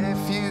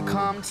 If you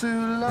come to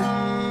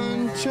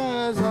lunch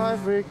as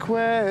I've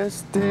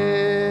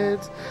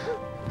requested.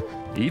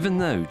 Even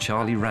though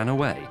Charlie ran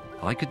away,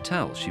 I could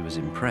tell she was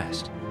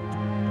impressed.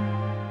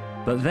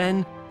 But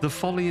then, the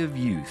folly of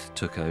youth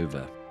took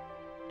over.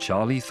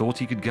 Charlie thought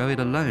he could go it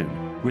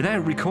alone,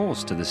 without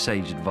recourse to the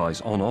sage advice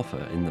on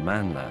offer in the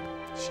Man Lab.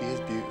 She is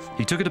beautiful.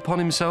 He took it upon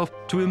himself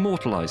to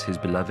immortalise his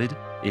beloved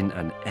in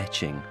an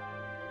etching.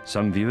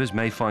 Some viewers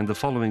may find the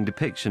following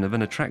depiction of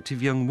an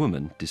attractive young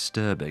woman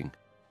disturbing.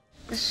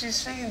 Has she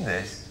seen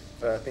this?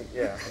 I think,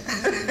 yeah.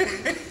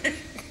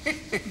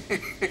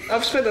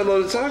 I've spent a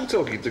lot of time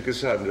talking to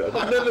Cassandra.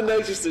 I've never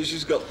noticed that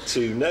she's got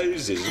two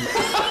noses.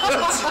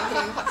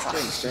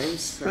 Thanks,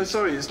 James. I'm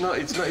sorry, it's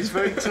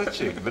very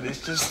touching, but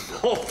it's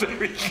just not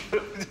very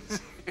good.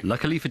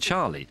 Luckily for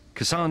Charlie,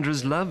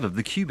 Cassandra's love of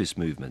the Cubist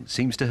movement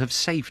seems to have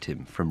saved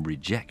him from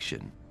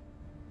rejection.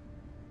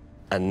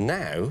 And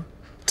now,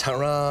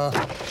 ta-ra,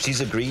 she's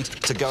agreed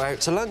to go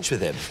out to lunch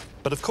with him.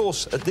 But of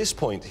course, at this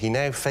point, he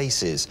now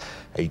faces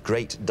a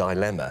great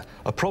dilemma,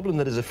 a problem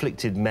that has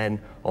afflicted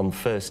men on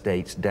first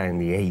dates down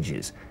the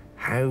ages.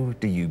 How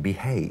do you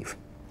behave?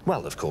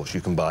 Well, of course, you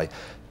can buy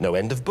no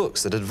end of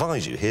books that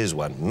advise you. Here's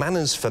one,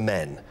 Manners for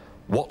Men,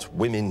 What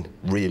Women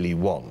Really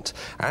Want.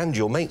 And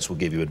your mates will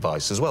give you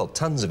advice as well,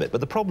 tons of it.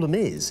 But the problem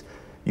is,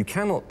 you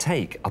cannot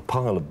take a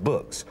pile of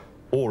books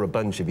or a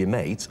bunch of your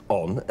mates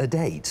on a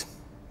date.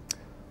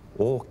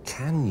 Or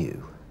can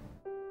you?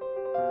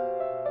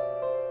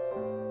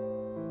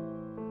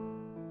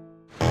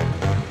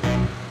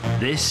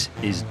 This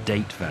is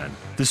Date Van,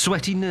 the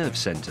sweaty nerve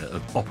centre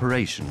of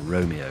Operation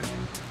Romeo.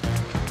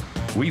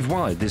 We've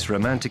wired this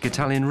romantic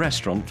Italian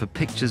restaurant for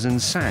pictures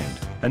and sound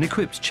and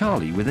equipped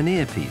Charlie with an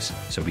earpiece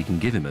so we can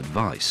give him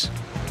advice.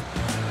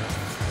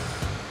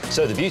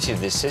 So the beauty of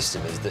this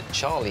system is that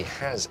Charlie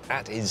has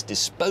at his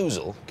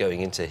disposal, going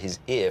into his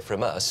ear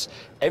from us,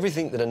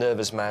 everything that a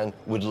nervous man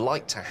would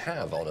like to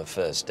have on a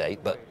first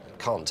date, but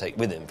can't take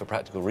with him for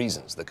practical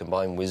reasons. The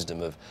combined wisdom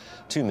of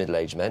two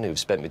middle-aged men who've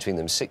spent between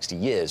them 60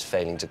 years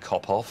failing to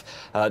cop off.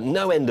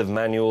 No end of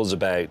manuals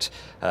about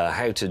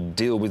how to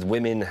deal with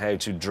women, how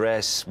to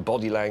dress,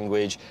 body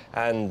language,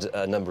 and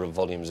a number of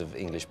volumes of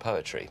English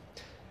poetry.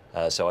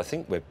 So I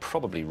think we're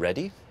probably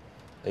ready.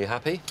 Are you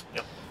happy?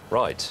 Yep.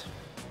 Right.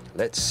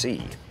 Let's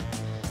see.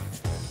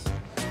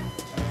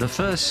 The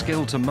first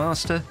skill to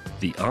master,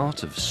 the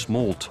art of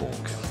small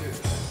talk.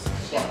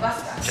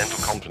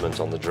 Gentle compliment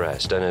on the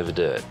dress, don't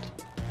overdo it.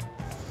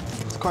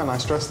 It's quite a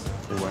nice dress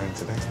you're wearing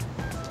today.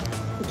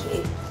 Thank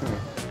you.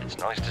 It's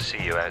nice to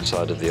see you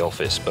outside of the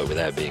office, but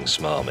without being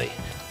smarmy.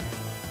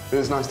 It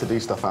was nice to do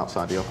stuff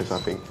outside the office, I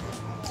think.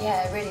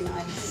 Yeah, really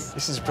nice.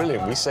 This is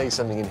brilliant. We say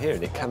something in here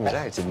and it comes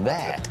out in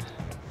there.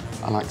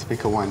 I like to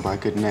pick a wine by a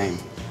good name.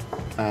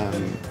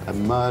 A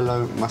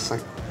Merlot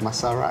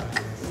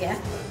Masarac. Yeah.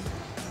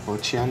 Or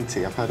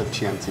Chianti. I've heard of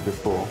Chianti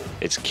before.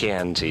 It's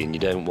Chianti and you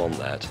don't want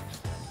that.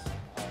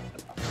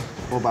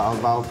 What about a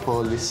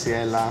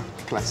Valpolicella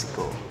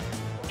Classico?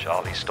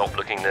 Charlie, stop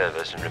looking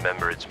nervous and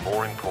remember it's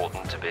more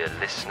important to be a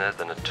listener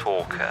than a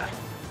talker.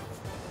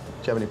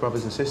 Do you have any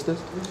brothers and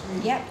sisters?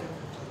 Yep.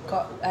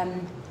 Got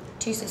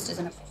 2 sisters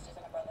and a brother.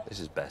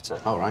 This is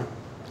better. All right.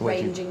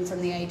 Ranging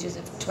from the ages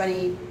of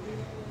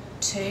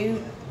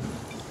 22.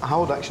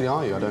 How old actually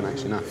are you? I don't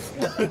actually know.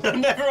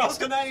 Never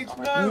ask an age,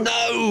 no!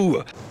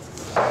 No!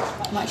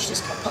 I might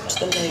just pop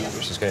to the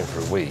loo. She's going for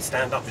a wee.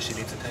 Stand up as she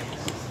leaves the table.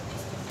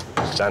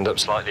 Stand up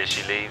slightly as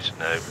she leaves.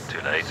 No, too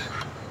late.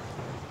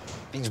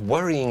 He's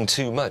worrying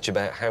too much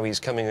about how he's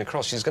coming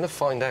across. She's going to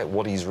find out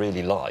what he's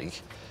really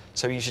like,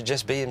 so he should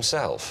just be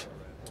himself.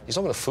 He's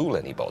not going to fool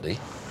anybody.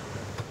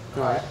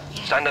 All right.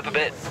 Stand up a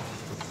bit.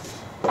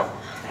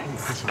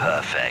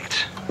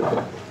 Perfect.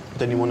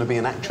 Then you want to be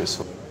an actress?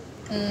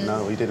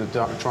 No, you did a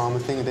drama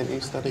thing, didn't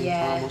you? Study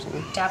drama or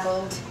something?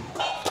 Dabbled.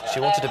 She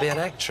wanted to be an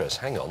actress.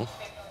 Hang on.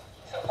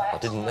 I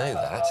didn't know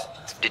that.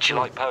 Did she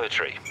like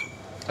poetry?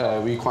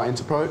 Were you quite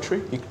into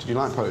poetry? Did you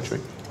like poetry?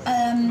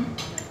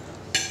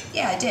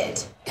 Yeah, I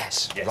did.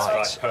 Yes, Yes,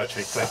 right.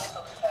 poetry, quick.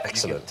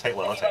 Excellent. Take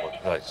one, I'll take one.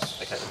 Right.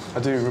 Okay. I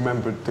do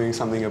remember doing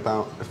something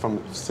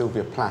from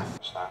Sylvia Plath.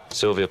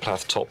 Sylvia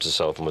Plath topped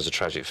herself and was a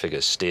tragic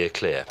figure. Steer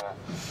clear.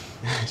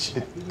 She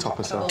did top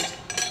herself.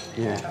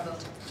 Yeah.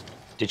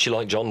 Did she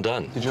like John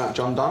Donne? Did you like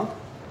John Donne?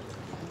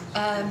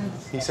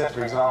 He said,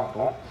 for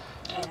example...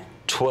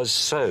 'Twas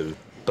so,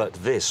 but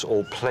this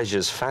all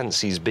pleasures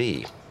fancies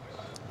be.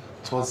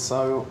 'Twas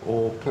so,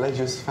 or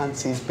pleasures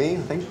fancies be,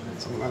 I think,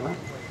 something like that.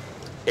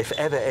 If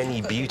ever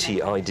any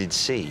beauty I did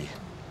see.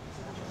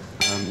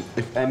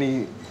 If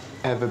any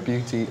ever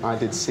beauty I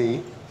did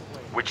see.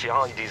 Which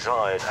I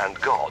desired and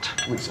got.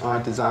 Which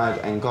I desired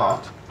and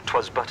got.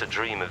 'Twas but a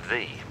dream of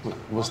thee.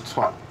 Was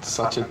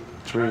such a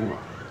dream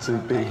to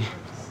be.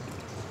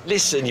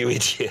 Listen, you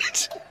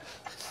idiot.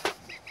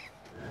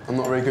 I'm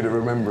not very good at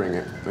remembering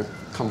it. It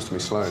comes to me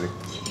slowly.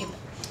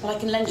 Well, I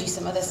can lend you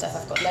some other stuff.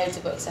 I've got loads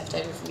of books left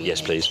over from you.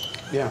 Yes, please.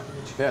 Yeah,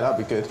 that'd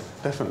be good,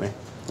 definitely.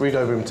 Read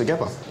over them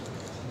together.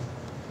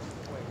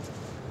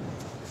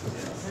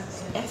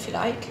 Yeah, if you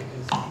like.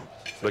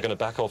 We're going to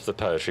back off the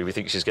poetry. We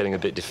think she's getting a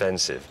bit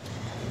defensive.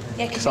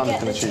 Yeah, could you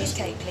get the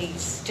cheesecake,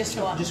 please? Just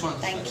one. Just one.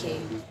 Thank you.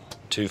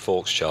 2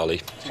 forks,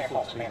 Charlie. Did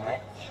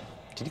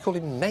you call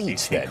him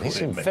mate then? He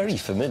seemed very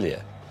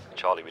familiar.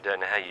 Charlie, we don't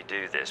know how you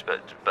do this,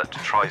 but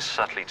try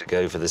subtly to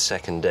go for the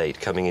second date,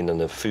 coming in on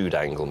a food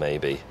angle,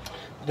 maybe.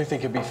 I do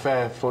think it'd be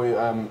fair for you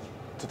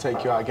to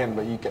take you out again,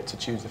 but you get to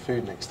choose the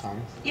food next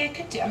time. Yeah,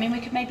 could do. I mean, we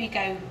could maybe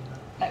go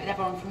like with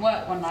everyone from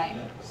work one night.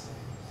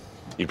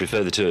 You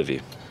prefer the 2 of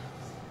you?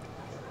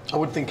 I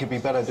would think it'd be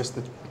better just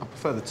I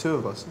prefer the 2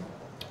 of us.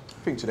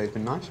 I think today's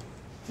been nice.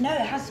 No,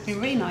 it has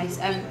been really nice.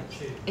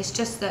 It's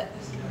just that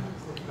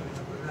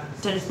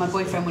I don't know if my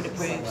boyfriend would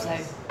approve, so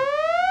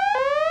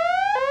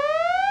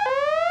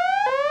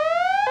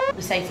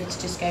it's safer to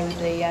just go with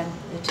the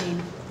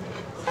team.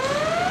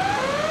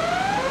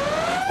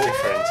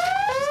 Boyfriend.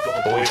 She's got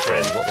a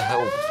boyfriend. What the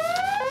hell?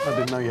 I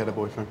didn't know you had a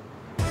boyfriend.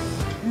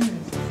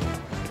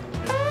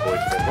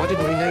 Boyfriend. Why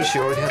didn't we know she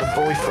already had a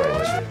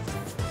boyfriend?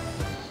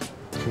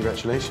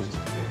 Congratulations.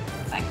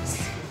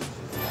 Thanks.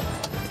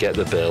 Get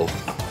the bill.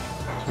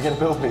 Can we get a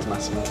bill, please,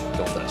 Massimo?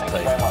 God, that's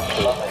paid.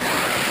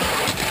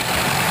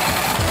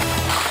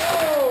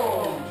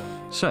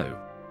 So,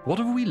 what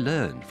have we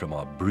learned from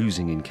our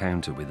bruising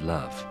encounter with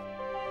love?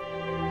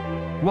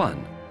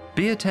 1.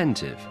 Be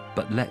attentive,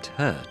 but let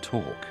her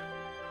talk.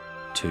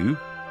 2.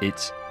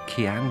 It's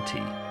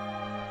Chianti.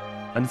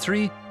 And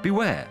 3.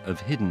 Beware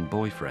of hidden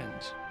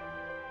boyfriends.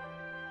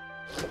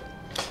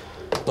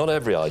 Not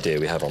every idea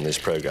we have on this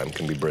programme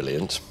can be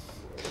brilliant.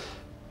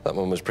 That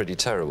one was pretty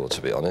terrible,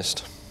 to be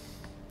honest.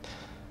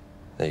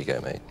 There you go,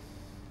 mate.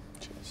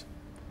 Cheers.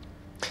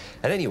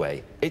 And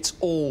anyway, it's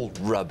all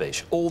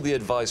rubbish. All the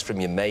advice from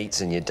your mates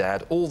and your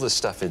dad, all the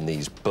stuff in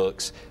these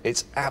books,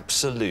 it's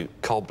absolute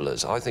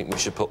cobblers. I think we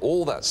should put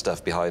all that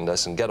stuff behind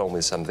us and get on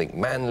with something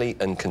manly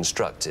and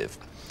constructive.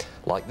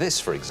 Like this,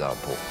 for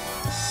example.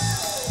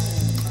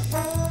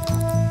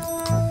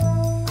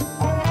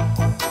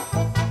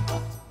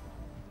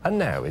 And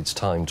now it's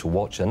time to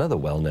watch another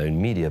well-known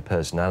media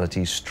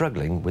personality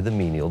struggling with a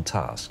menial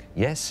task.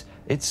 Yes,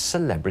 it's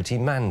Celebrity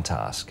Man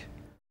Task.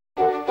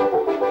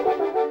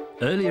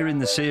 Earlier in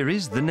the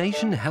series, the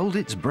nation held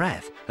its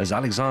breath as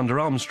Alexander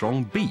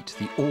Armstrong beat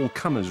the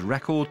all-comers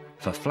record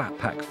for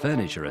flat-pack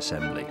furniture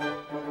assembly.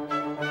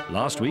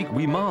 Last week,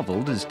 we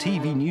marvelled as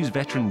TV news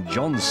veteran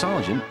John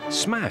Sargent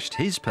smashed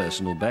his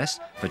personal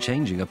best for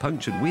changing a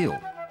punctured wheel.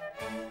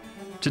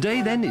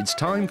 Today, then, it's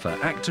time for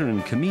actor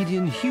and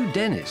comedian Hugh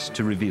Dennis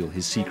to reveal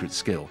his secret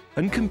skill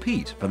and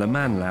compete for the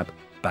Man Lab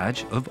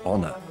Badge of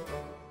Honour.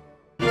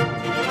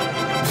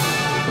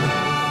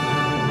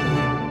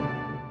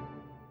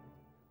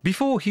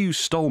 Before Hugh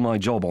stole my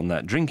job on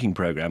that drinking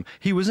programme,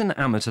 he was an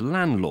amateur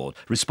landlord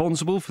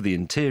responsible for the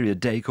interior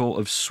decor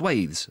of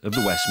swathes of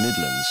the West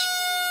Midlands.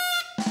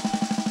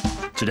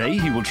 Today,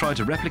 he will try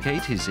to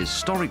replicate his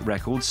historic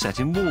record set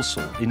in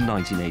Walsall in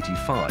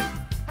 1985.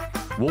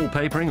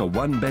 Wallpapering a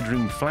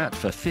one-bedroom flat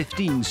for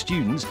 15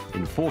 students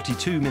in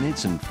 42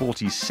 minutes and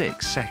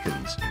 46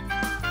 seconds.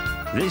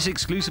 This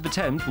exclusive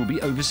attempt will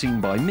be overseen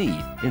by me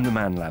in the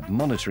Man Lab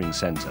Monitoring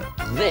Centre.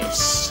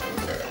 This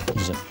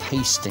is a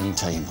pasting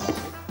table.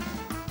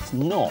 It's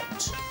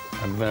not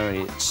a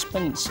very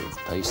expensive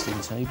pasting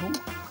table.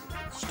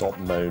 Stop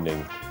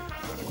moaning.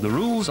 The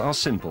rules are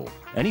simple.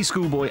 Any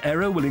schoolboy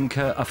error will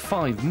incur a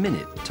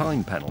 5-minute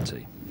time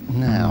penalty.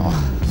 Now.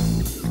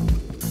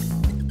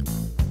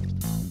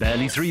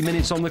 Barely 3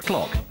 minutes on the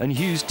clock, and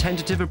Hugh's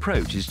tentative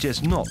approach is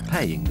just not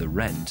paying the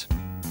rent.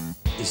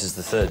 This is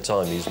the 3rd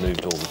time he's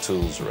moved all the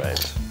tools around.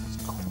 It's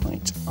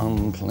quite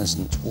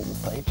unpleasant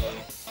wallpaper.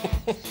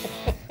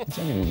 I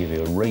don't even give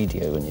you a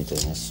radio when you're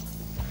doing this.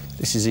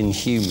 This is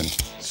inhuman.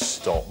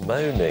 Stop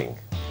moaning.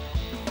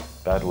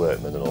 Bad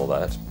workman and all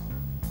that.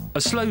 A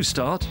slow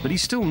start, but he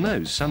still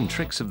knows some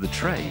tricks of the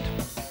trade.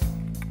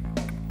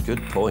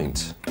 Good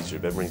point. He's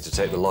remembering to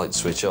take the light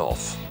switch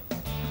off.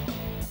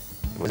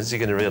 When is he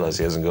going to realise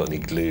he hasn't got any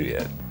glue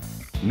yet?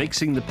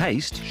 Mixing the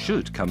paste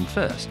should come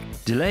first.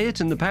 Delay it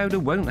and the powder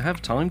won't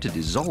have time to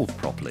dissolve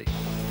properly.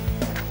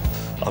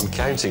 I'm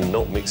counting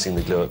not mixing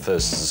the glue at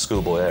first as a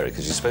schoolboy error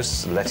because you're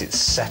supposed to let it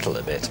settle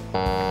a bit.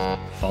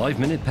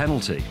 5-minute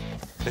penalty.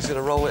 He's going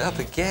to roll it up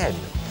again.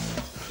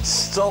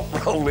 Stop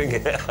rolling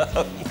it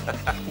up.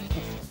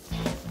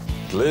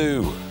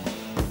 Glue.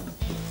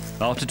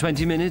 After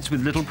 20 minutes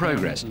with little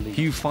progress,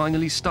 Hugh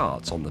finally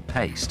starts on the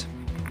paste.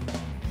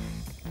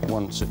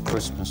 Once at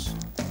Christmas,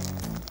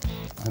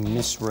 I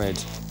misread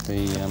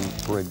the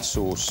bread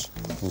sauce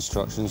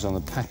instructions on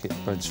the packet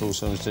bread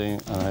sauce I was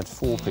doing, and I had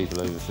 4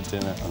 people over for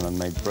dinner, and I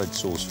made bread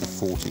sauce for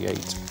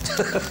 48.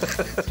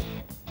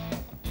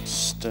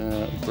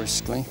 Stir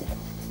briskly.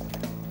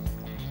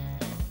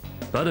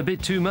 But a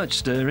bit too much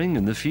stirring,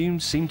 and the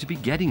fumes seem to be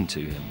getting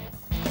to him.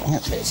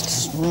 It's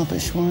just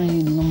rubbish. Why are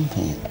you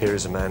lumping it? Here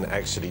is a man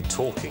actually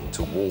talking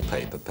to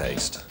wallpaper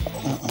paste.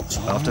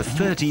 After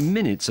 30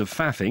 minutes of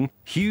faffing,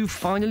 Hugh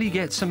finally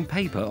gets some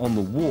paper on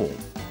the wall,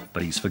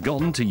 but he's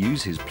forgotten to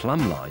use his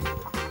plumb line.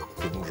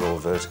 Didn't draw a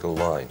vertical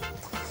line.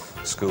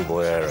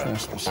 Schoolboy error.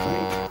 First mistake.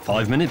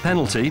 5-minute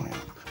penalty.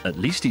 At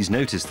least he's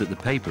noticed that the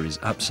paper is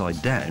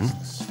upside down.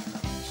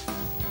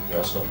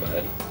 That's not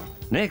bad.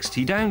 Next,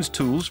 he downs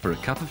tools for a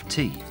cup of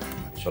tea.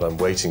 But I'm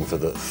waiting for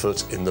the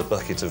foot in the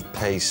bucket of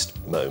paste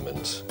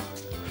moment.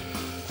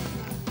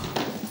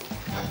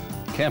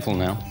 Careful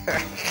now.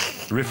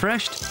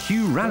 Refreshed,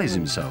 Hugh rallies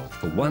himself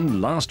for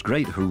one last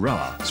great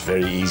hurrah. It's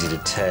very easy to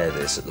tear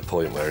this at the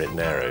point where it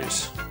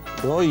narrows.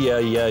 Oh,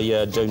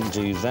 yeah, don't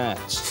do that.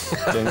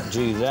 Don't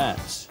do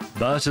that.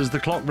 But as the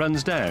clock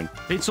runs down,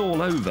 it's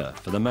all over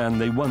for the man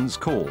they once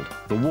called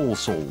the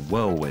Walsall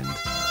Whirlwind.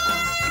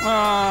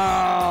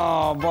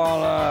 Oh,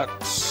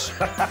 bollocks.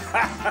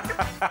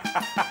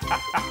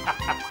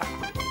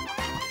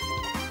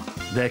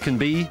 There can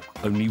be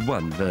only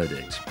one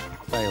verdict.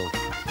 Failed.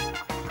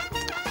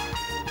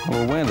 I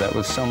will wear that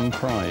with some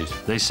pride.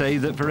 They say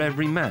that for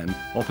every man,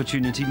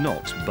 opportunity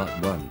knocks but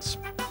once.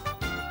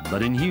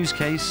 But in Hugh's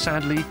case,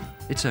 sadly,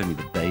 it's only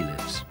the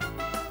bailiffs.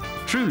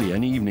 Truly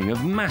an evening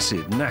of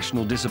massive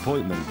national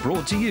disappointment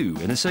brought to you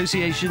in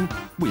association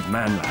with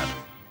ManLab.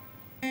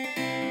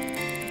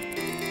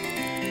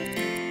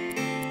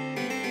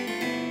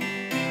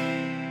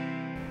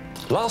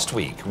 Last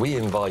week, we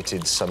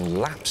invited some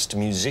lapsed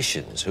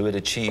musicians who had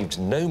achieved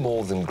no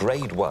more than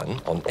grade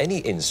 1 on any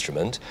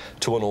instrument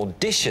to an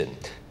audition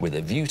with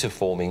a view to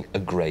forming a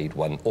grade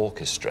 1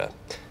 orchestra.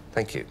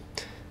 Thank you.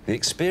 The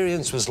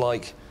experience was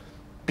like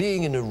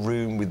being in a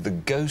room with the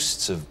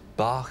ghosts of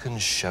Bach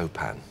and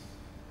Chopin.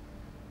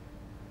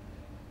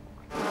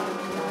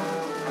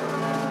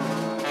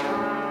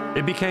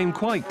 It became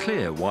quite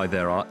clear why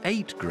there are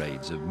 8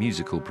 grades of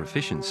musical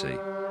proficiency.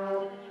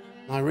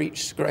 I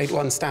reached grade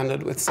 1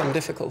 standard with some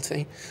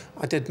difficulty.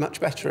 I did much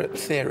better at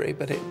theory,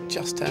 but it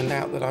just turned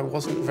out that I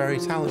wasn't very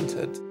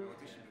talented.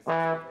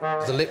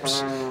 The lips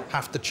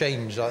have to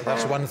change.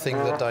 That's one thing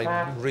that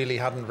I really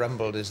hadn't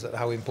remembered, is that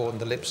how important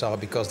the lips are,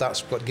 because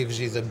that's what gives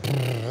you the...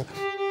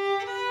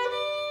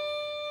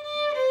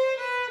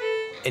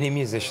 Any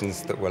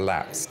musicians that were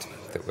lapsed,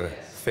 that were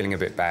feeling a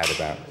bit bad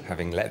about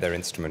having let their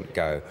instrument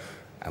go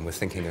and were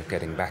thinking of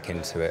getting back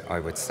into it, I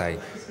would say,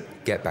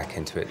 get back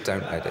into it,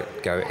 don't let it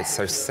go. It's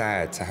so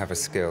sad to have a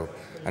skill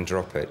and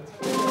drop it.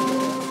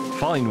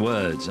 Fine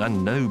words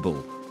and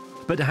noble.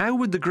 But how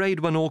would the Grade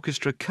 1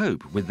 orchestra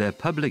cope with their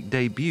public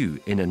debut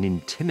in an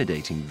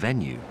intimidating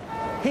venue?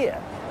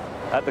 Here,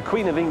 at the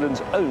Queen of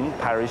England's own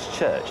parish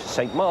church,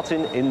 St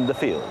Martin in the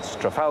Fields,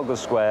 Trafalgar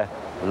Square,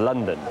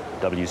 London,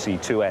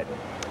 WC2N,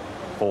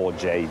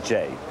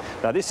 4JJ.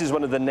 Now, this is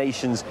one of the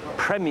nation's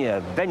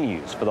premier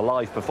venues for the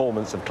live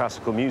performance of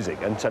classical music,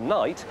 and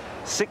tonight,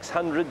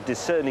 600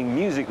 discerning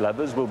music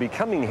lovers will be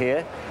coming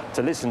here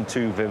to listen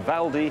to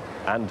Vivaldi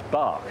and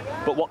Bach.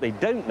 But what they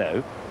don't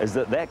know is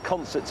that their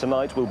concert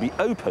tonight will be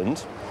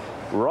opened,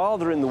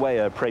 rather in the way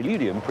a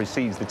preludium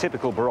precedes the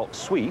typical Baroque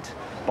suite,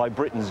 by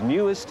Britain's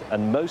newest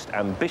and most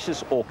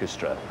ambitious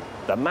orchestra,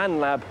 the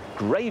ManLab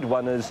Grade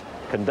 1ers,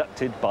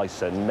 conducted by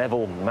Sir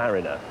Neville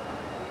Marriner.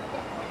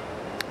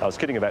 I was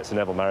kidding about Sir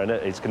Neville Marriner.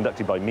 It's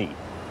conducted by me.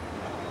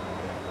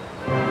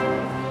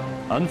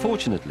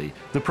 Unfortunately,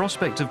 the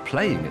prospect of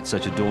playing at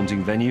such a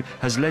daunting venue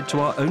has led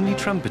to our only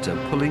trumpeter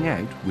pulling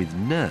out with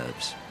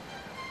nerves.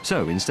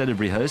 So instead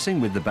of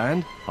rehearsing with the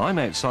band, I'm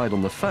outside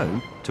on the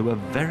phone to a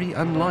very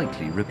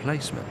unlikely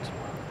replacement.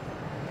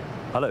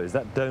 Hello, is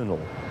that Donal?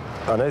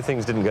 I know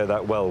things didn't go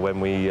that well when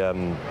we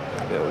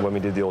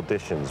did the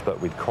auditions, but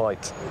we'd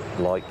quite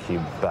like you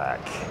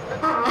back.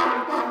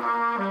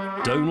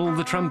 Donal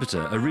the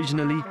trumpeter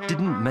originally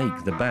didn't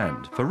make the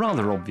band for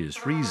rather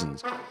obvious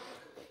reasons.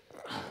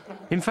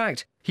 In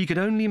fact, he could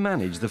only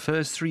manage the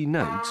first 3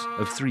 notes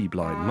of 3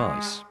 Blind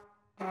Mice.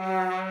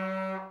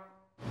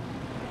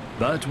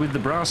 But with the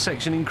brass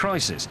section in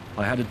crisis,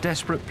 I had a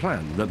desperate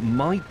plan that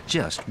might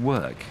just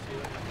work.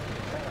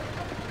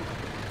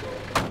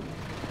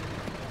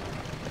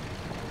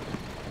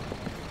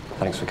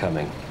 Thanks for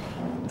coming.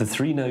 The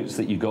 3 notes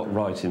that you got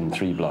right in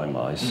 3 Blind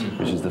Mice,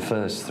 which is the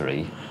first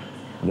 3,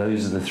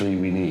 those are the 3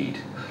 we need.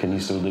 Can you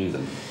still do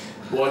them?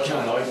 Well, I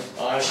can.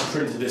 I actually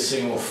printed this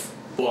thing off.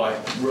 Well, I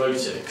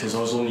wrote it because I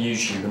was on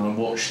YouTube and I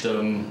watched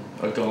a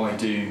guy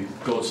do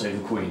God Save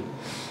the Queen.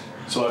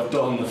 So I've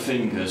done the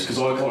fingers because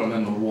I can't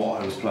remember what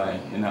I was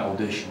playing in that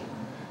audition.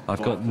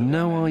 I've got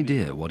no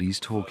idea what he's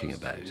talking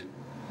about.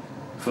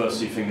 First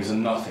 2 fingers are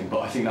nothing,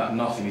 but I think that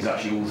nothing is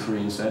actually all 3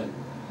 instead.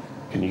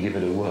 Can you give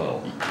it a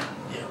whirl?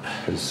 Yeah.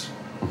 Because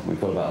we've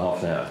got about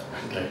half an hour.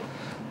 Okay.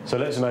 So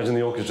let's imagine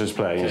the orchestra's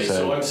playing. Okay,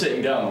 so I'm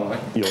sitting down, aren't I?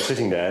 You're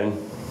sitting down.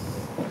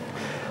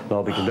 And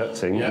I'll be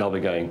conducting, and I'll be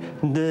going.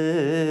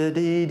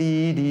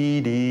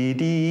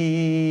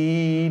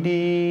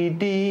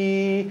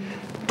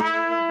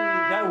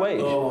 Now wait.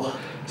 Oh.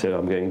 So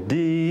I'm going.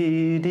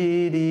 Dee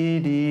dee dee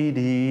dee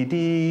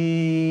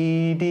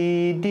dee dee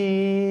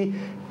dee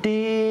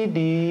dee dee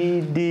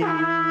dee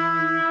dee.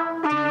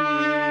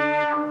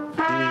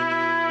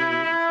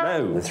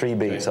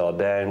 notes are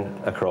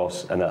down,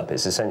 across, and up.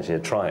 It's essentially a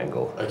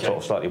triangle, sort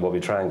of slightly wobbly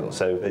triangle.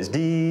 So it's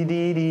D,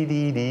 D, D,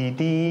 D, D,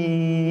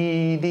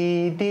 D,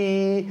 D,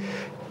 D,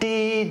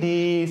 D,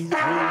 D, 3,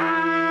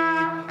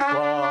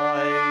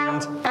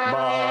 blind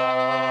mice.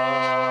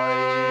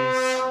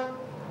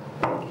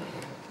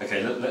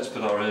 Okay, let's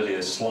put our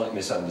earlier slight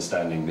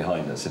misunderstanding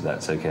behind us, if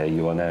that's okay.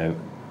 You are now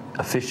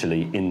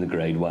officially in the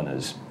grade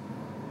 1ers,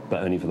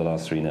 but only for the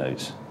last 3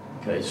 notes.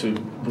 Okay, so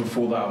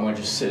before that, am I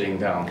just sitting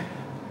down?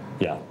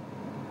 Yeah.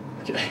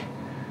 Okay.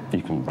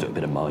 You can do a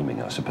bit of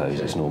miming, I suppose.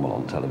 It's normal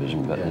on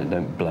television, but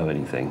don't blow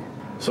anything.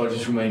 So I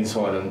just remain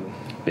silent?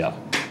 Yeah.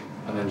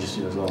 And then just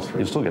do those last 3?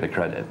 You'll still get a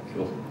credit.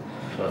 Cool.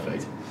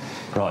 Perfect.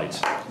 Right,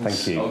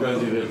 thank you. I'll go and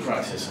do a bit of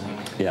practice.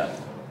 Yeah.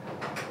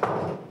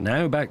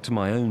 Now back to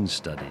my own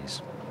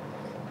studies.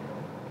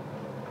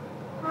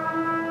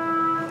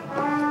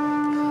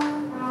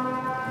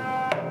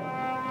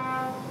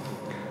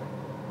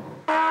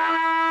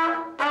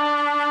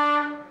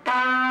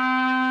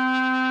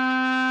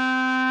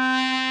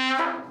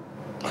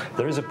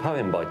 There is a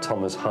poem by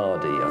Thomas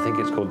Hardy, I think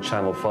it's called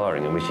Channel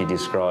Firing, in which he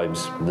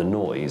describes the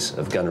noise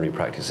of gunnery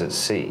practice at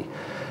sea.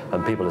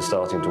 And people are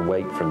starting to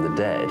wake from the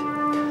dead,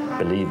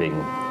 believing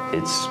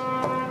it's,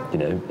 you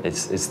know,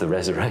 it's the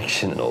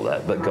resurrection and all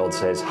that. But God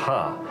says,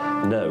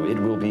 ha, no, it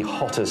will be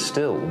hotter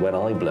still when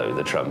I blow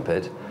the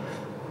trumpet.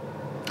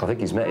 I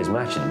think he's met his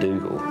match in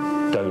Donal,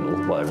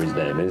 whatever his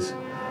name is.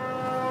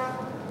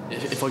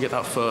 If I get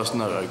that first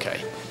note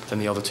okay, then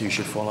the other 2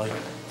 should follow.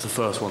 If the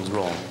first one's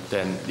wrong,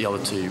 then the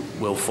other 2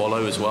 will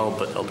follow as well,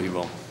 but they'll be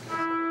wrong.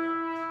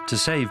 To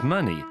save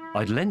money,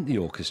 I'd lent the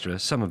orchestra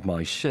some of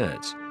my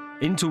shirts,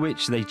 into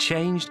which they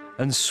changed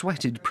and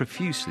sweated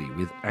profusely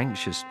with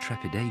anxious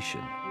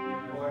trepidation.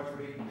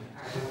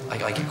 I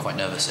get quite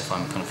nervous if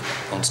I'm kind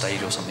of on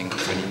stage or something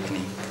for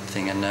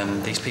anything,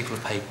 and these people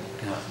have paid,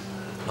 you know,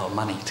 a lot of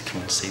money to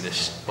come and see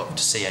this, to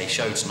see a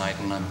show tonight,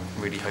 and I'm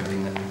really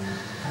hoping that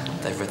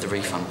they've read the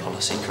refund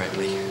policy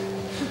correctly.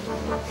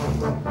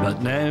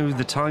 But now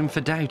the time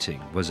for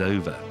doubting was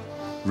over.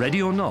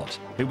 Ready or not,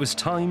 it was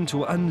time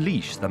to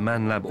unleash the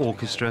ManLab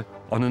Orchestra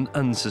on an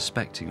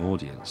unsuspecting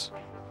audience.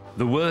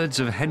 The words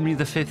of Henry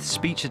V's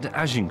speech at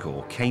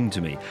Agincourt came to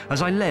me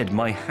as I led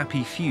my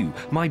happy few,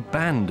 my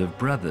band of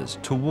brothers,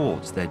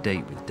 towards their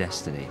date with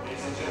destiny.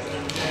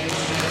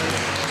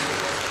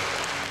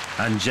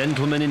 And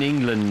gentlemen in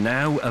England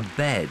now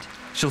abed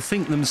shall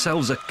think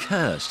themselves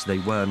accursed they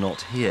were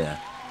not here,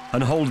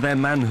 and hold their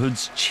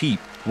manhoods cheap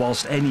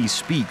whilst any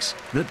speaks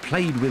that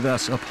played with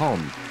us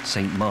upon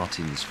St.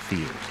 Martin's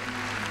Field.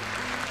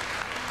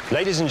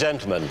 Ladies and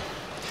gentlemen,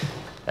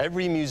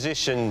 every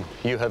musician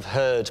you have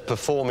heard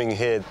performing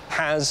here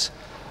has,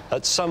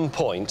 at some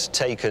point,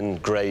 taken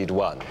grade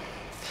 1.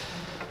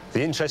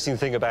 The interesting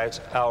thing about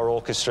our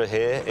orchestra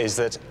here is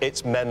that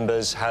its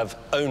members have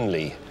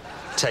only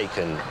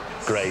taken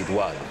grade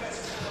 1.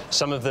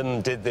 Some of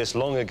them did this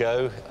long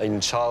ago in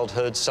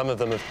childhood, some of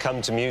them have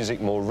come to music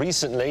more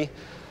recently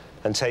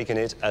and taken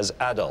it as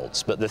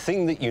adults. But the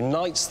thing that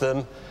unites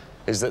them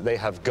is that they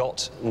have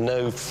got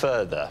no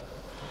further.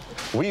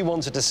 We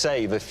wanted to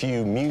save a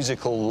few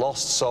musical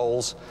lost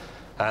souls,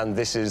 and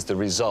this is the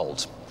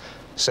result.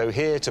 So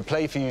here to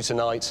play for you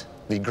tonight,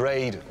 the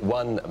Grade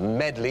 1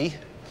 medley.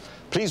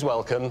 Please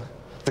welcome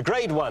the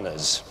Grade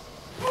 1ers.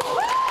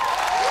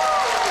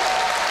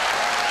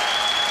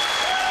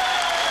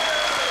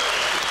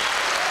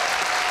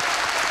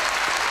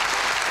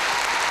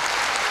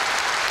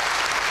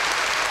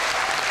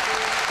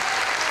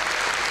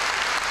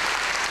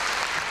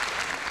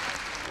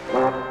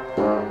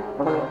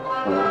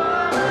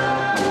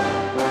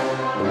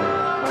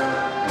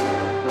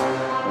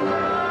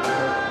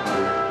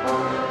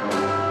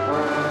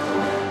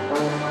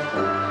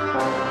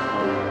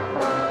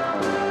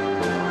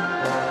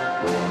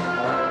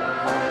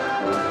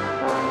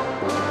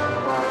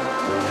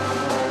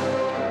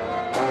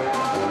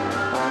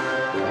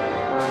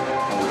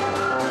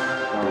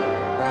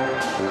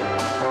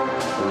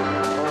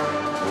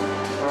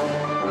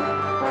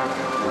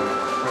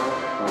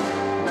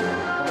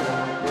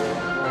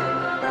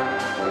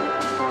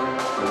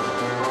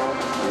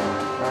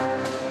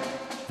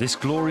 This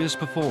glorious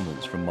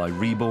performance from my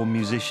reborn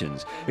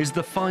musicians is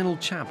the final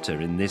chapter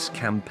in this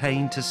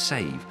campaign to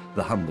save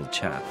the humble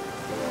chap.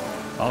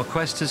 Our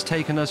quest has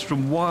taken us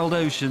from wild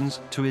oceans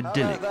to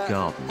idyllic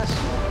gardens.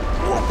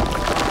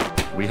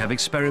 We have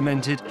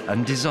experimented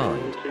and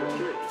designed,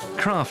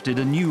 crafted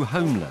a new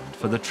homeland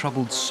for the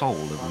troubled soul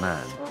of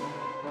man,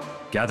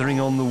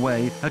 gathering on the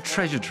way a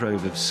treasure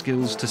trove of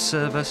skills to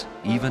serve us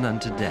even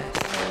unto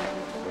death.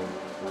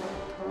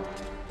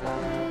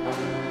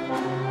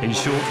 In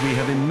short, we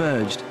have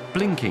emerged,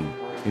 blinking,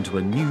 into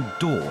a new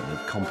dawn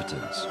of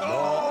competence.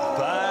 Not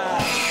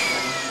bad.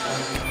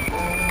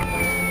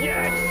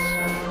 Yes.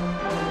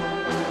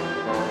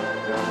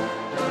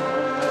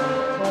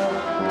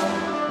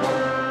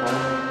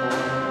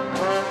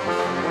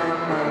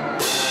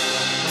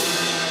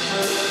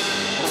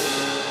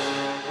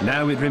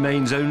 Now it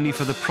remains only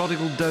for the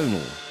prodigal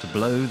Donal to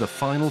blow the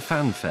final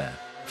fanfare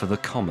for the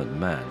common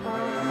man.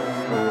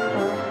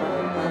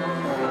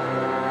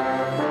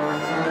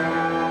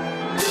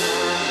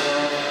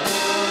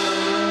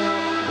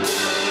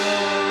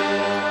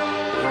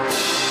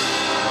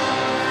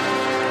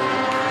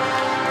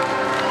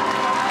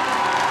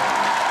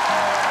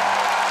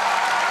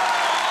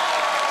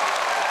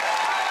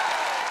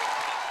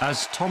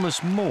 As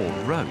Thomas More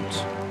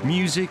wrote,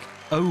 music,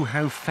 oh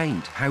how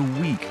faint, how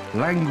weak,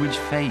 language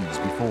fades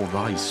before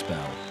thy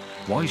spell.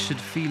 Why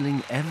should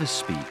feeling ever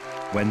speak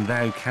when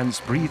thou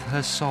canst breathe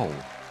her soul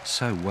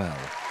so well?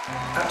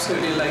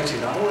 Absolutely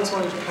elated. I always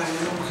wanted to play in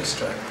an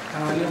orchestra,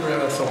 and I never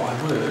ever thought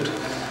I would.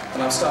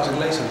 And I've started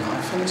late in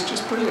life, and it's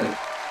just brilliant.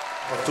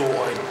 I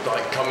thought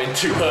I'd come in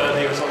too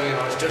early or something, and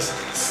I was just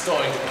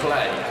starting to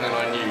play, and then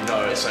I knew,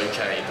 no, it's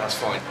okay, that's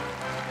fine.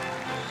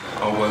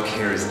 Our work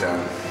here is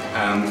done.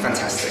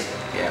 Fantastic.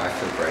 Yeah, I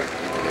feel great.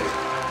 We did it.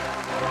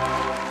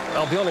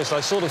 I'll be honest, I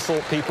sort of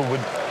thought people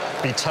would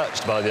be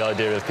touched by the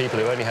idea of people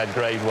who only had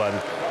grade 1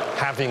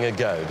 having a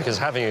go, because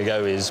having a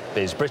go is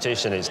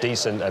British and it's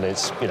decent and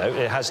it's, you know,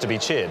 it has to be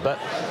cheered. But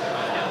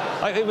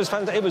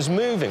it was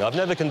moving. I've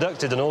never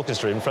conducted an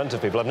orchestra in front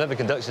of people. I've never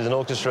conducted an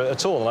orchestra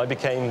at all, and I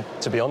became,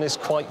 to be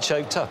honest, quite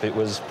choked up.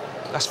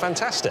 That's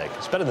fantastic.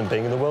 It's better than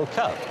being in the World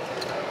Cup.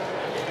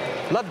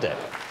 Loved it.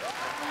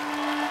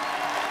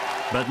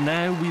 But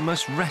now we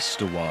must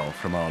rest a while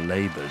from our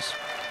labours.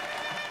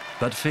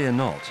 But fear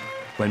not,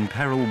 when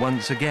peril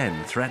once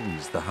again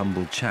threatens the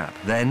humble chap,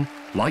 then,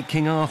 like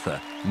King Arthur,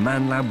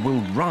 ManLab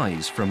will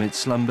rise from its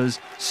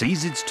slumbers,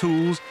 seize its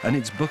tools and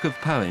its book of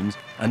poems,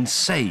 and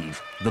save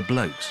the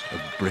blokes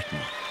of Britain.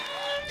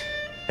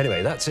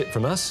 Anyway, that's it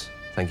from us.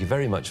 Thank you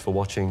very much for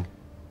watching,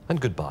 and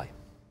goodbye.